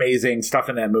legitimately amazing stuff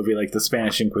in that movie, like the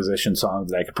Spanish Inquisition song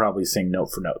that I could probably sing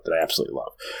note for note that I absolutely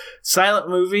love. Silent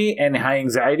Movie and High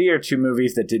Anxiety are two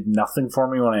movies that did nothing for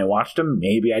me when I watched them.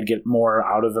 Maybe I'd get more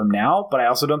out of them now, but I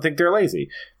also don't think they're lazy.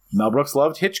 Mel Brooks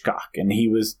loved Hitchcock, and he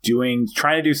was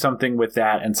trying to do something with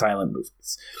that and silent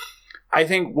movies. I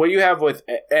think what you have with,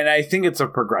 and I think it's a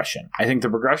progression. I think the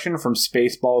progression from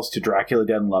Spaceballs to Dracula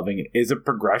Dead and Loving It is a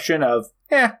progression of,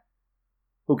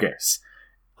 who cares?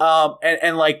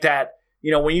 And like that,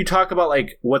 you know, when you talk about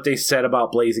like what they said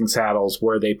about Blazing Saddles,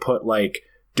 where they put like,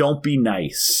 don't be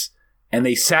nice. And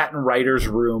they sat in writer's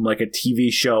room like a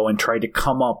TV show and tried to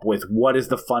come up with what is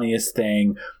the funniest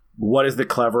thing, what is the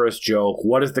cleverest joke,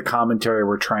 what is the commentary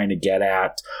we're trying to get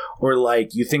at. Or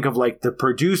like you think of like the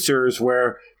producers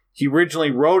where he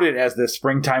originally wrote it as the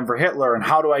Springtime for Hitler and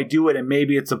how do I do it? And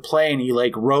maybe it's a play, and he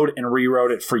like wrote and rewrote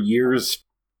it for years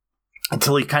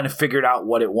until he kind of figured out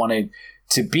what it wanted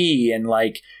to be. And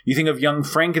like you think of Young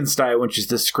Frankenstein, which is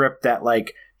the script that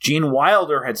like Gene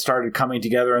Wilder had started coming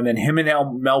together, and then him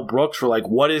and Mel Brooks were like,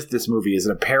 what is this movie? Is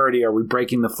it a parody? Are we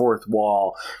breaking the fourth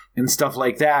wall? And stuff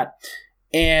like that.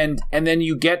 And then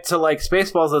you get to like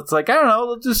Spaceballs, it's like, I don't know,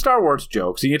 let's do Star Wars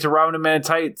jokes. You get to Robin Hood Men in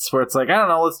Tights, where it's like, I don't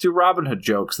know, let's do Robin Hood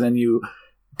jokes.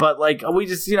 But like, we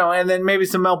just, you know, and then maybe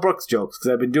some Mel Brooks jokes,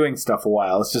 because I've been doing stuff a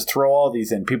while. Let's just throw all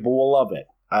these in. People will love it.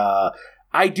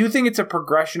 I do think it's a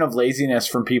progression of laziness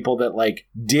from people that like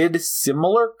did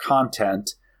similar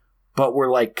content, but were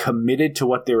like committed to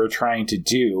what they were trying to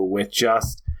do with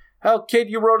just, oh, kid,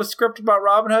 you wrote a script about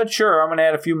Robin Hood? Sure, I'm going to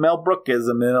add a few Mel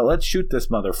Brookism in it. Let's shoot this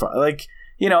motherfucker. Like,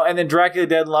 you know, and then Dracula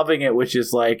Dead and Loving It, which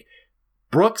is like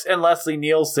Brooks and Leslie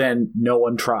Nielsen, no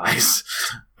one tries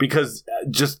because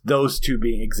just those two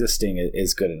being existing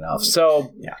is good enough.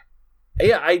 So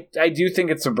yeah, I do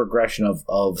think it's a progression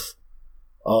of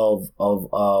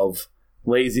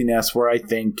laziness where I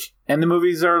think, and the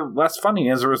movies are less funny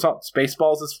as a result.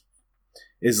 Spaceballs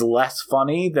is less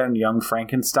funny than Young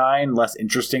Frankenstein, less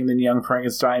interesting than Young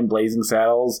Frankenstein, Blazing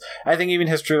Saddles. I think even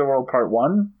History of the World Part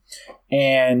 1.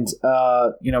 And,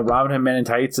 you know, Robin Hood Men in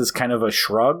Tights is kind of a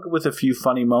shrug with a few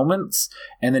funny moments.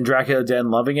 And then Dracula Dead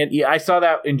and Loving It. Yeah, I saw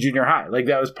that in junior high. Like,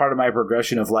 that was part of my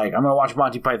progression of, like, I'm going to watch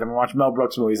Monty Python, I'm going to watch Mel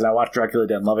Brooks movies, and I watched Dracula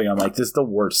Dead and Loving It. I'm like, this is the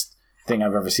worst thing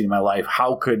I've ever seen in my life.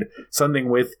 How could something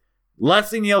with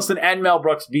Leslie Nielsen and Mel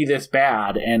Brooks be this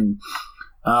bad? And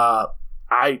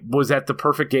I was at the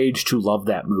perfect age to love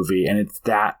that movie, and it's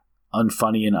that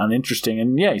unfunny and uninteresting.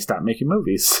 And yeah, he stopped making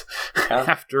movies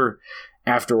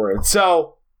afterwards.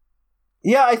 So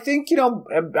yeah, I think, you know,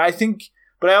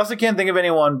 but I also can't think of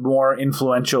anyone more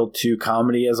influential to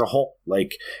comedy as a whole.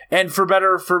 Like, and for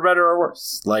better or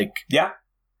worse. Like, yeah.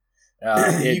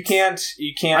 You can't.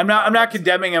 I'm not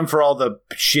condemning him for all the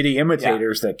shitty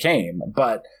imitators that came,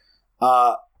 but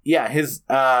yeah, his.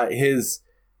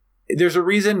 There's a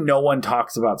reason no one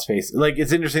talks about space. Like,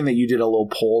 it's interesting that you did a little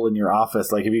poll in your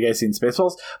office. Like, have you guys seen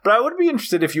Spaceballs? But I would be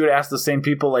interested if you would ask the same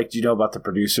people, like, do you know about the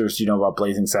producers? Do you know about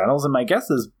Blazing Saddles? And my guess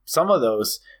is some of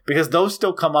those, because those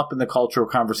still come up in the cultural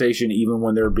conversation even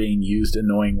when they're being used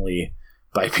annoyingly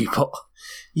by people.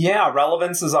 Yeah,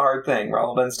 relevance is a hard thing.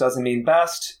 Relevance doesn't mean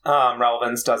best.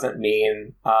 Relevance doesn't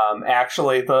mean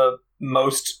actually the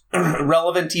most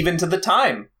relevant even to the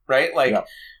time, right? Like,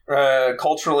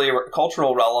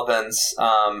 cultural relevance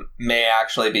may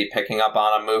actually be picking up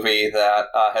on a movie that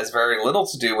has very little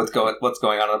to do with what's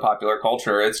going on in the popular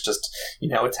culture. It's just,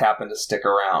 it's happened to stick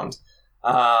around.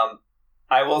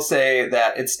 I will say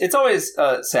that it's always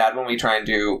sad when we try and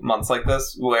do months like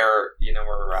this where,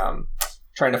 we're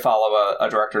trying to follow a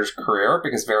director's career,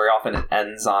 because very often it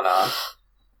ends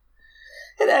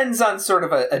on sort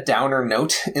of a downer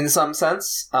note in some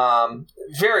sense.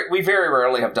 We very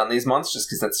rarely have done these months, just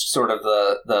because that's sort of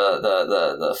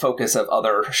the focus of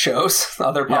other shows,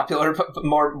 other popular,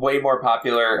 way more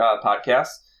popular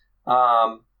podcasts.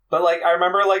 But I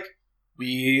remember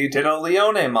we did a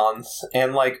Leone month,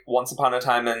 and Once Upon a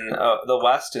Time in the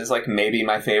West is maybe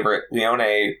my favorite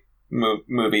Leone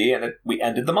movie, and we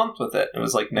ended the month with it. It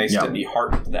was nice to be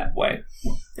heartened that way.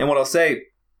 And what I'll say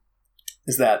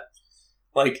is that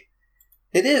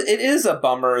it is a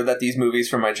bummer that these movies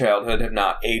from my childhood have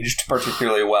not aged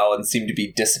particularly well and seem to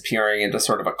be disappearing into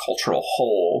sort of a cultural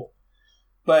hole.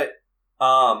 But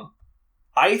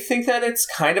I think that it's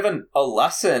kind of a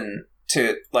lesson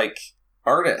to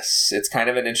artists. It's kind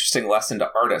of an interesting lesson to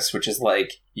artists, which is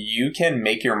you can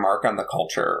make your mark on the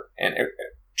culture and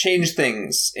change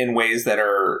things in ways that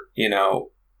are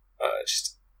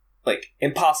just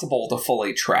impossible to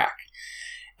fully track.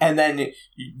 And then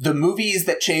the movies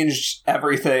that changed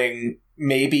everything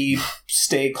maybe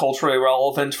stay culturally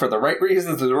relevant for the right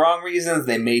reasons or the wrong reasons.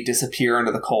 They may disappear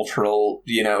into the cultural,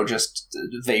 just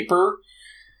vapor.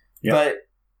 Yep. But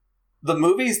the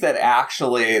movies that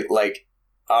actually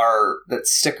that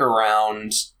stick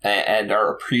around and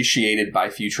are appreciated by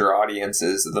future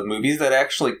audiences, the movies that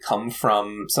actually come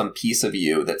from some piece of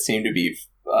you that seem to be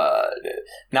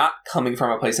not coming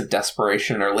from a place of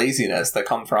desperation or laziness, that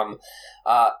come from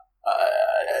a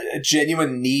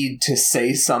genuine need to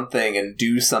say something and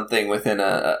do something within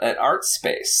an art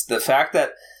space. The fact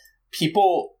that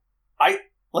people,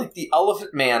 The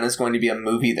Elephant Man is going to be a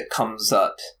movie that comes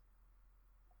up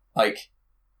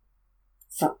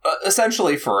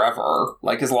essentially forever.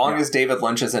 As long as David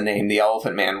Lynch is a name, The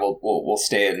Elephant Man will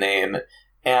stay a name.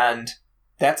 And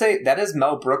that is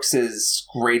Mel Brooks's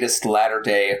greatest latter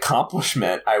day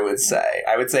accomplishment, I would say.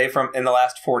 From in the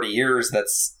last 40 years,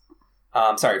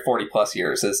 40 plus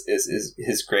years is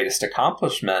his greatest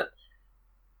accomplishment.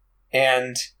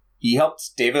 And he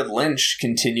helped David Lynch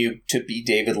continue to be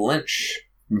David Lynch.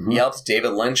 Mm-hmm. He helped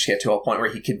David Lynch get to a point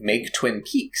where he could make Twin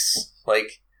Peaks.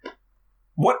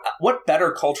 What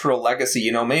better cultural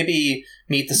legacy? Maybe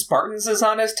Meet the Spartans is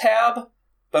on his tab,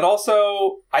 but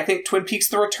also I think Twin Peaks: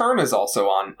 The Return is also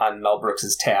on Mel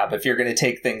Brooks's tab. If you're going to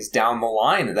take things down the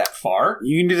line that far,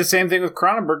 you can do the same thing with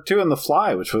Cronenberg too in The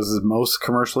Fly, which was his most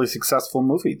commercially successful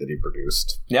movie that he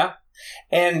produced. Yeah,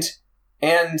 and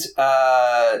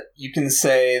you can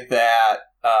say that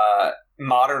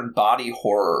modern body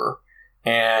horror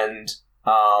and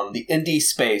the indie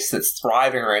space that's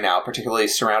thriving right now, particularly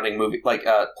surrounding movie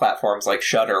platforms like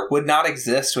Shudder, would not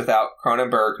exist without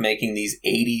Cronenberg making these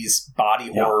 80s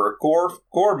body horror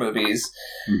gore movies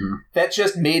that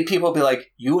just made people be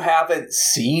like, you haven't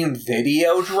seen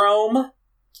Videodrome?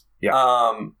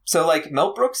 Yeah. So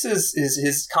Mel Brooks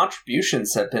his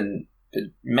contributions have been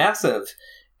massive,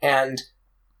 and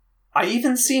I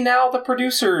even see now the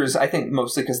producers, I think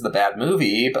mostly because of the bad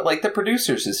movie, but the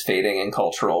producers is fading in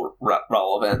cultural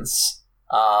relevance.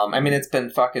 It's been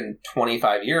fucking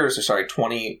 23 years.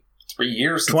 20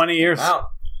 years out,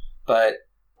 but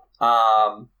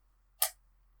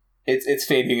it's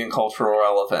fading in cultural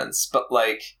relevance. But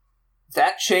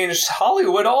that changed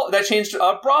Hollywood. That changed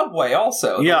Broadway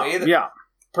also.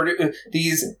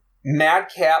 These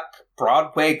madcap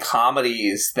Broadway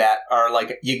comedies that are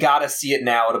you gotta see it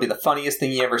now, it'll be the funniest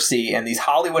thing you ever see, and these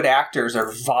Hollywood actors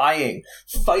are fighting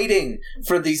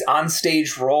for these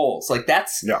onstage roles.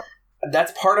 That's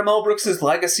part of Mel Brooks's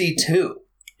legacy too.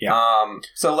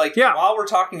 While we're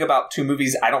talking about two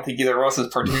movies I don't think either of us is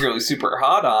particularly super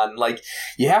hot on,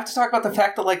 you have to talk about the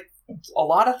fact that a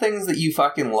lot of things that you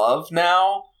fucking love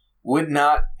now would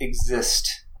not exist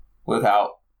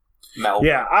without Mel.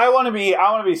 Yeah, I want to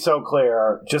be so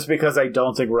clear. Just because I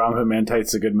don't think Rum Hood Man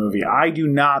Tight's a good movie, I do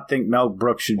not think Mel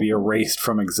Brooks should be erased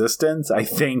from existence. I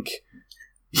think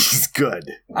he's good.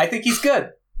 This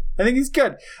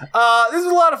was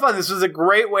a lot of fun. This was a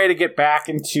great way to get back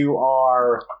into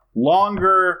our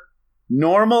longer,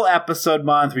 normal episode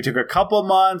month. We took a couple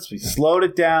months. We slowed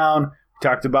it down. We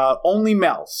talked about only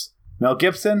Mels. Mel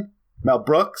Gibson, Mel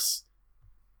Brooks.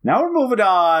 Now we're moving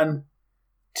on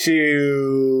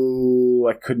to,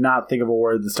 I could not think of a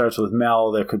word that starts with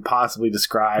Mel that could possibly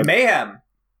describe mayhem.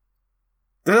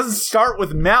 That doesn't start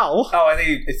with Mel. Oh, I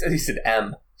think you said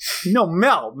M. No,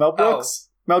 Mel Brooks,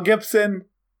 Mel Gibson,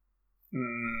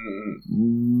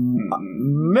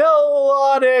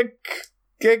 Melodic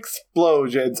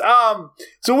explosions.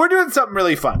 So we're doing something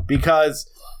really fun because,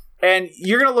 and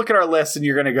you're going to look at our list and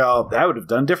you're going to go, I would have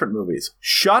done different movies.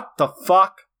 Shut the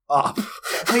fuck up.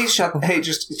 Please shut. Hey,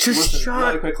 just listen shut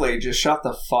really quickly. Just shut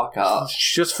the fuck up.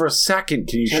 Just for a second,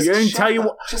 can you? Just I didn't tell you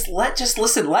what. Just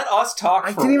listen. Let us talk.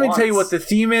 I didn't even tell you what the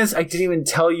theme is. I didn't even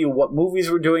tell you what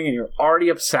movies we're doing, and you're already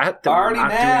upset that we're not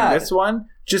doing this one.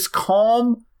 Just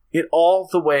calm it all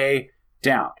the way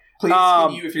down. Please,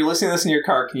 can you, if you're listening to this in your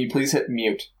car, can you please hit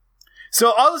mute?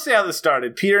 So I'll just say how this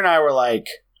started. Peter and I were like,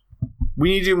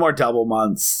 we need to do more double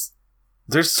months.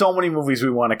 There's so many movies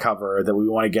we want to cover that we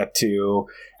want to get to.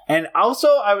 And also,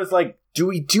 I was like, do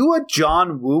we do a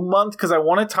John Woo month? Because I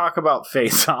want to talk about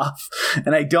Face Off.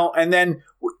 And I don't. And then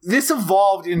this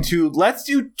evolved into, let's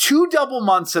do 2 double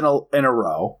months in a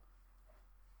row.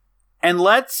 And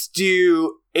let's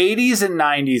do 80s and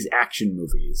 90s action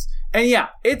movies. And yeah,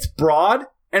 it's broad.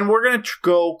 And we're going to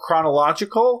go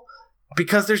chronological.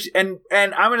 Because there's... And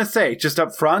I'm going to say, just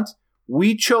up front,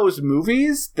 we chose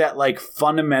movies that, like,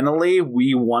 fundamentally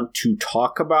we want to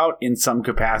talk about in some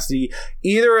capacity.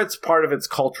 Either it's part of its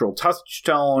cultural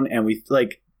touchstone, and we,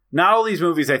 like, not all these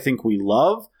movies I think we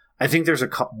love. I think there's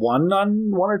one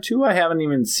or two I haven't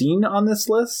even seen on this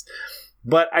list.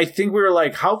 But I think we were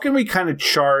like, how can we kind of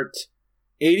chart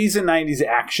 80s and 90s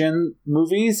action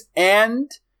movies and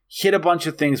hit a bunch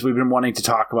of things we've been wanting to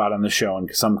talk about on the show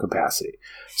in some capacity?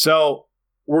 So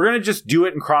we're going to just do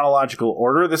it in chronological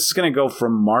order. This is going to go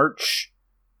from March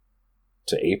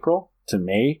to April to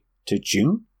May to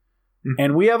June. Mm-hmm.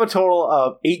 And we have a total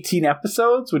of 18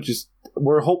 episodes, which is,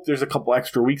 we hope there's a couple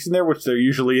extra weeks in there, which there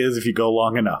usually is if you go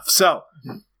long enough. So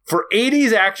for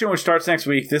 80s action, which starts next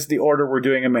week, this is the order we're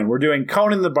doing them in. We're doing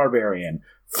Conan the Barbarian,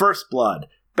 First Blood,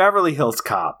 Beverly Hills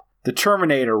Cop, The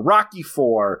Terminator, Rocky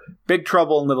IV, Big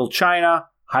Trouble in Little China,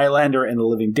 Highlander, and The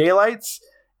Living Daylights.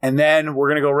 And then we're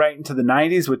going to go right into the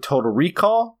 90s with Total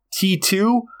Recall,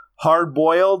 T2, Hard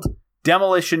Boiled,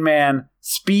 Demolition Man,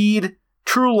 Speed,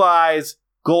 True Lies,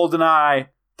 GoldenEye,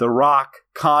 The Rock,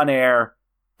 Con Air,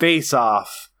 Face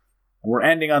Off. We're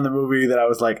ending on the movie that I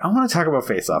was like, I want to talk about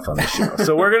Face Off on this show.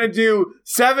 So we're going to do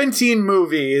 17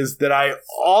 movies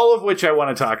all of which I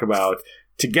want to talk about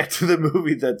to get to the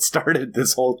movie that started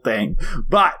this whole thing.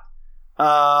 But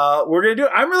we're gonna do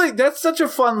it. That's such a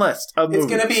fun list of movies.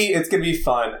 It's gonna be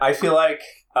fun. I feel like,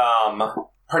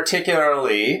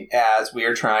 particularly as we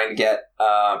are trying to get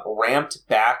ramped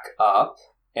back up,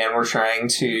 and we're trying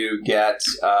to get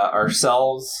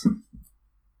ourselves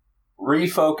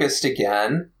refocused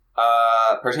again.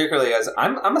 Particularly as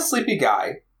I'm a sleepy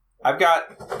guy. I've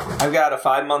got a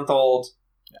 5-month-old.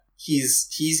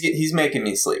 He's making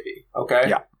me sleepy. Okay.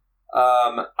 Yeah.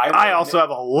 I also have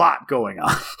a lot going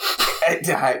on.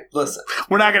 Listen,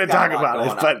 we're not going to talk about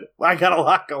it, but I got a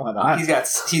lot going on.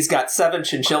 He's got 7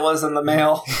 chinchillas in the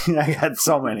mail. I got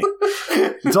so many.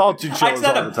 It's all chinchillas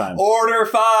all the time. Order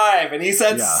 5, and he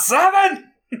said 7.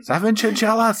 7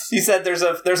 chinchillas. He said there's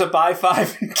a buy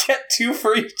 5 and get 2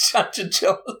 free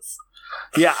chinchillas.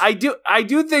 Yeah, I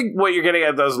do think what you're getting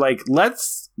at though is like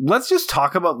let's just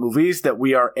talk about movies that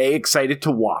we are excited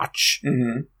to watch.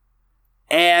 Mm-hmm.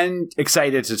 And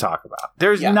excited to talk about.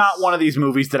 There's not one of these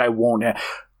movies that I won't have,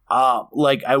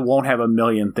 I won't have a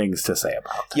million things to say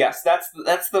about. Yes, that's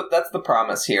the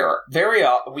promise here.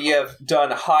 We have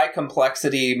done high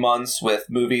complexity months with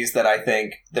movies that I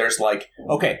think there's like,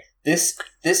 okay, this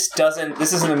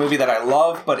isn't a movie that I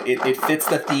love, but it fits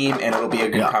the theme and it'll be a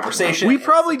good conversation. We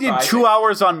probably did 2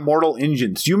 hours on Mortal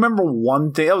Engines. Do you remember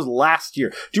one thing? That was last year.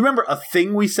 Do you remember a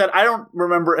thing we said? I don't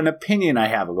remember an opinion I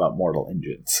have about Mortal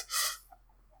Engines.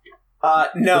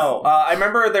 No. I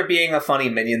remember there being a funny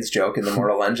Minions joke in the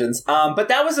Mortal Engines. But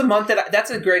that was a month that's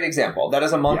a great example. That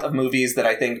is a month of movies that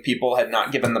I think people had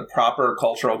not given the proper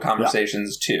cultural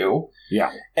conversations to.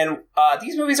 Yeah. And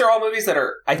these movies are all movies that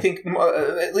are, I think,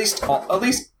 at least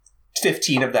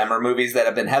 15 of them are movies that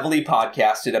have been heavily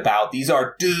podcasted about. These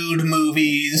are dude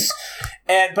movies.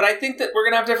 But I think that we're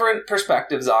going to have different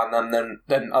perspectives on them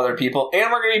than other people.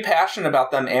 And we're going to be passionate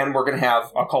about them. And we're going to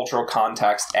have a cultural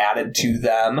context added to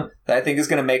them that I think is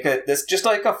going to make this just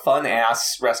like a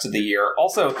fun-ass rest of the year.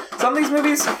 Also, some of these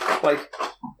movies, like...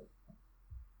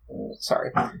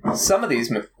 Sorry. Some of these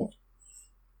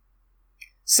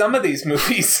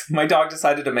movies, my dog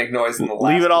decided to make noise in the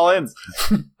last. Leave it all in.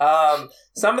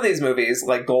 Some of these movies,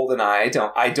 like GoldenEye,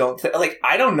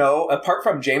 I don't know. Apart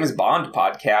from James Bond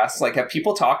podcasts, like, have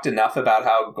people talked enough about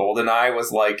how GoldenEye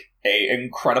was like a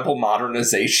incredible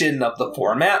modernization of the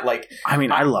format? Like, I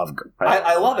mean, I love it.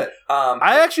 I love it.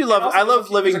 I actually love. I love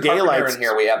Living Daylights. In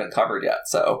here we haven't covered yet,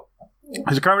 so.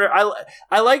 As a Carpenter,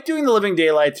 I like doing the Living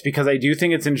Daylights because I do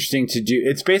think it's interesting to do.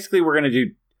 It's basically we're going to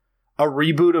do a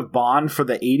reboot of Bond for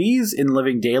the 80s in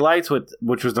Living Daylights,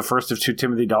 which was the first of two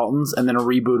Timothy Daltons, and then a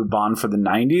reboot of Bond for the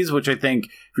 90s, which I think,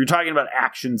 if you're talking about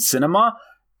action cinema...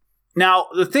 Now,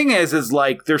 the thing is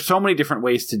like, there's so many different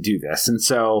ways to do this. And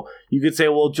so you could say,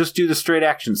 well, just do the straight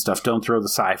action stuff. Don't throw the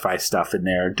sci-fi stuff in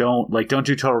there. Don't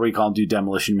do Total Recall, do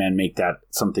Demolition Man, make that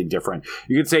something different.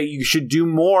 You could say you should do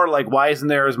more, like, why isn't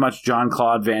there as much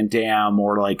Jean-Claude Van Damme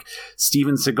or, like,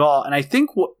 Steven Seagal? And I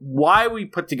think why we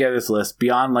put together this list,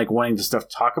 beyond, like, wanting to stuff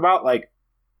to talk about, like,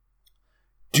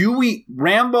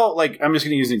 Rambo, like, I'm just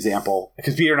going to use an example,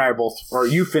 because Peter and I are both, or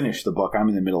you finished the book, I'm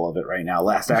in the middle of it right now,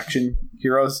 Last Action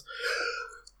Heroes.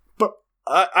 But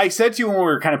I said to you when we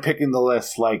were kind of picking the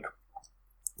list, like,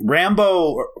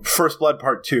 Rambo First Blood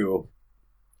Part 2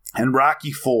 and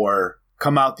Rocky 4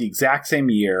 come out the exact same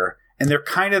year, and they're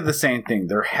kind of the same thing.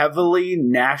 They're heavily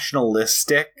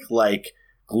nationalistic, like,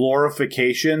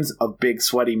 glorifications of big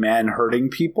sweaty men hurting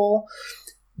people.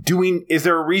 Is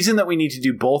there a reason that we need to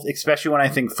do both, especially when I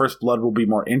think First Blood will be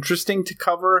more interesting to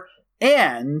cover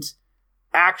and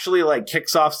actually, like,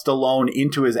 kicks off Stallone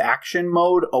into his action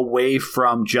mode away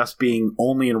from just being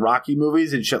only in Rocky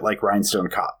movies and shit like Rhinestone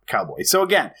Cowboy? So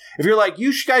again, if you're like,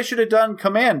 you guys should have done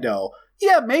Commando,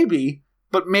 yeah, maybe.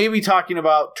 But maybe talking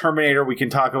about Terminator, we can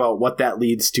talk about what that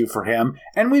leads to for him.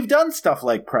 And we've done stuff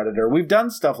like Predator. We've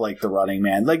done stuff like The Running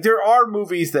Man. Like, there are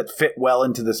movies that fit well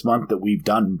into this month that we've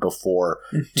done before,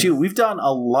 too. We've done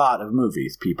a lot of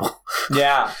movies, people.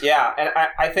 Yeah. And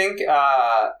I think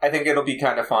it'll be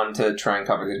kind of fun to try and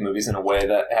cover these movies in a way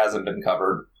that hasn't been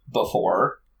covered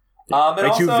before. And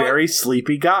by two very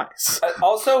sleepy guys.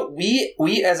 Also,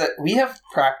 we have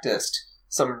practiced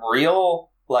some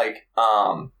real, like,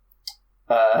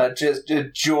 just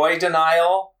joy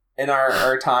denial in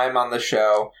our time on the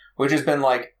show, which has been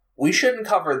like, we shouldn't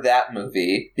cover that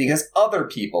movie because other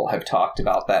people have talked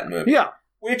about that movie. Yeah.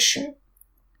 Which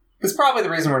is probably the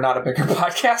reason we're not a bigger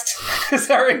podcast, is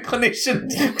our inclination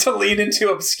to lean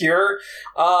into obscure.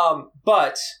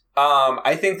 But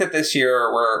I think that this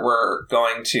year we're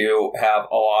going to have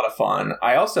a lot of fun.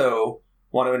 I also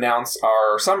want to announce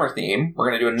our summer theme. We're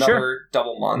going to do another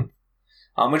double month,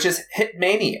 which is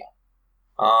Hitmania.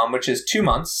 Which is 2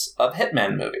 months of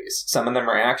Hitman movies. Some of them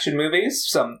are action movies,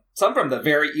 some from the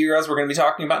very eras we're going to be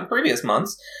talking about in previous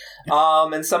months,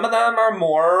 and some of them are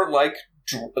more like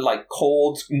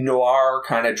cold noir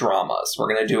kind of dramas.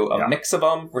 We're going to do a mix of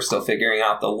them. We're still figuring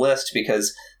out the list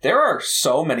because there are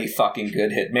so many fucking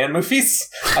good Hitman movies.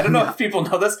 I don't know if people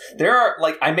know this. There are,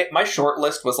 like, my short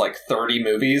list was like 30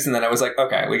 movies, and then I was like,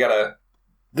 okay, we gotta...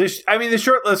 The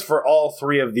short list for all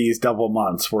three of these double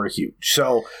months were huge.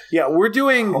 So, yeah, we're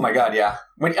doing... Oh my god, yeah.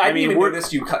 I didn't even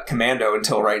notice you cut Commando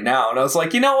until right now, and I was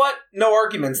like, you know what? No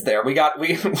arguments there. You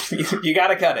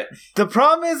gotta cut it. The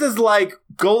problem is like,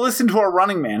 go listen to our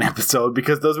Running Man episode,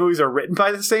 because those movies are written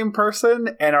by the same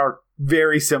person and are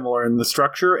very similar in the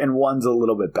structure, and one's a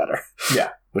little bit better.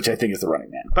 Yeah. Which I think is the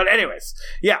Running Man. But anyways,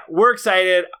 yeah, we're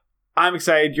excited. I'm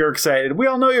excited. You're excited. We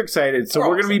all know you're excited. So we're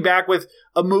going to be back with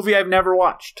a movie I've never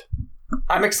watched.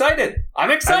 I'm excited. I've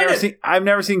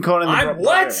never seen Conan the Barbarian.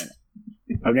 What?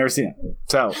 I've never seen it.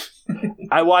 So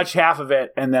I watched half of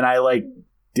it and then I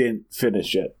didn't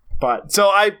finish it. But so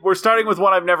we're starting with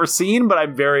one I've never seen, but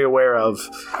I'm very aware of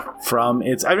I've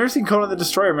never seen Conan the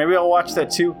Destroyer. Maybe I'll watch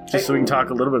that too, just so we can talk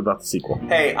a little bit about the sequel.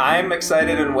 Hey, I'm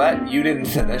excited and wet. You didn't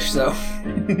finish, so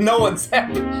no one's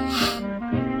happy.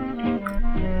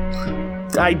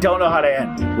 I don't know how to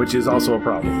end, which is also a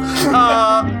problem.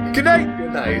 Good night.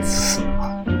 Good night.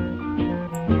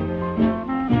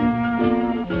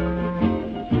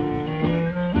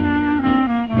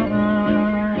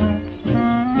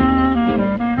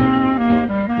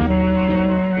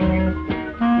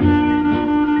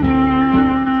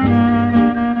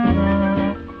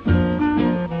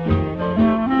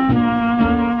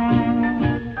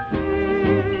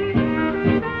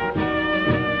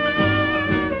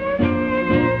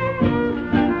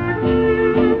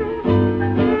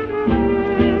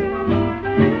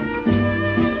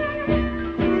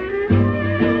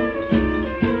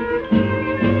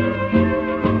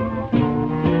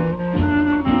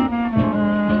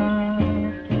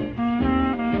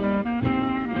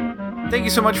 Thank you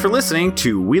so much for listening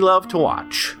to We Love to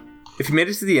Watch. If you made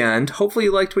it to the end, hopefully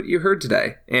you liked what you heard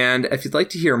today. And if you'd like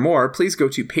to hear more, please go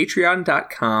to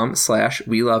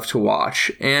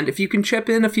patreon.com/welovetowatch. And if you can chip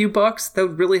in a few bucks, that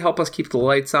would really help us keep the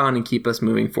lights on and keep us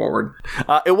moving forward.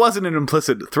 It wasn't an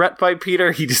implicit threat by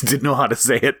Peter. He just didn't know how to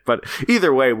say it. But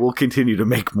either way, we'll continue to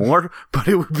make more. But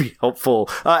it would be helpful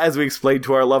as we explain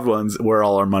to our loved ones where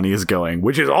all our money is going,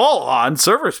 which is all on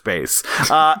server space.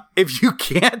 If you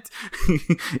can't,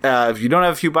 if you don't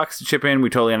have a few bucks to chip in,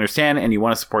 we totally understand. And you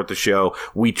want to support the show,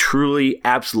 we truly,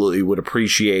 absolutely would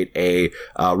appreciate a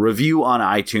review on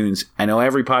iTunes. I know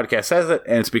every podcast says it,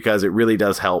 and it's because it really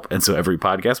does help, and so every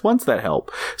podcast wants that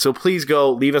help. So please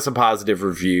go leave us a positive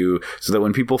review so that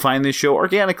when people find this show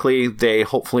organically, they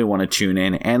hopefully want to tune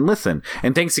in and listen.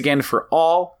 And thanks again for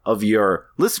all of your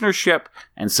listenership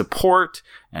and support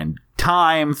and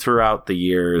time throughout the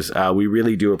years. We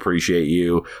really do appreciate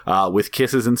you. With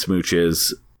kisses and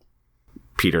smooches,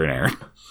 Peter and Aaron.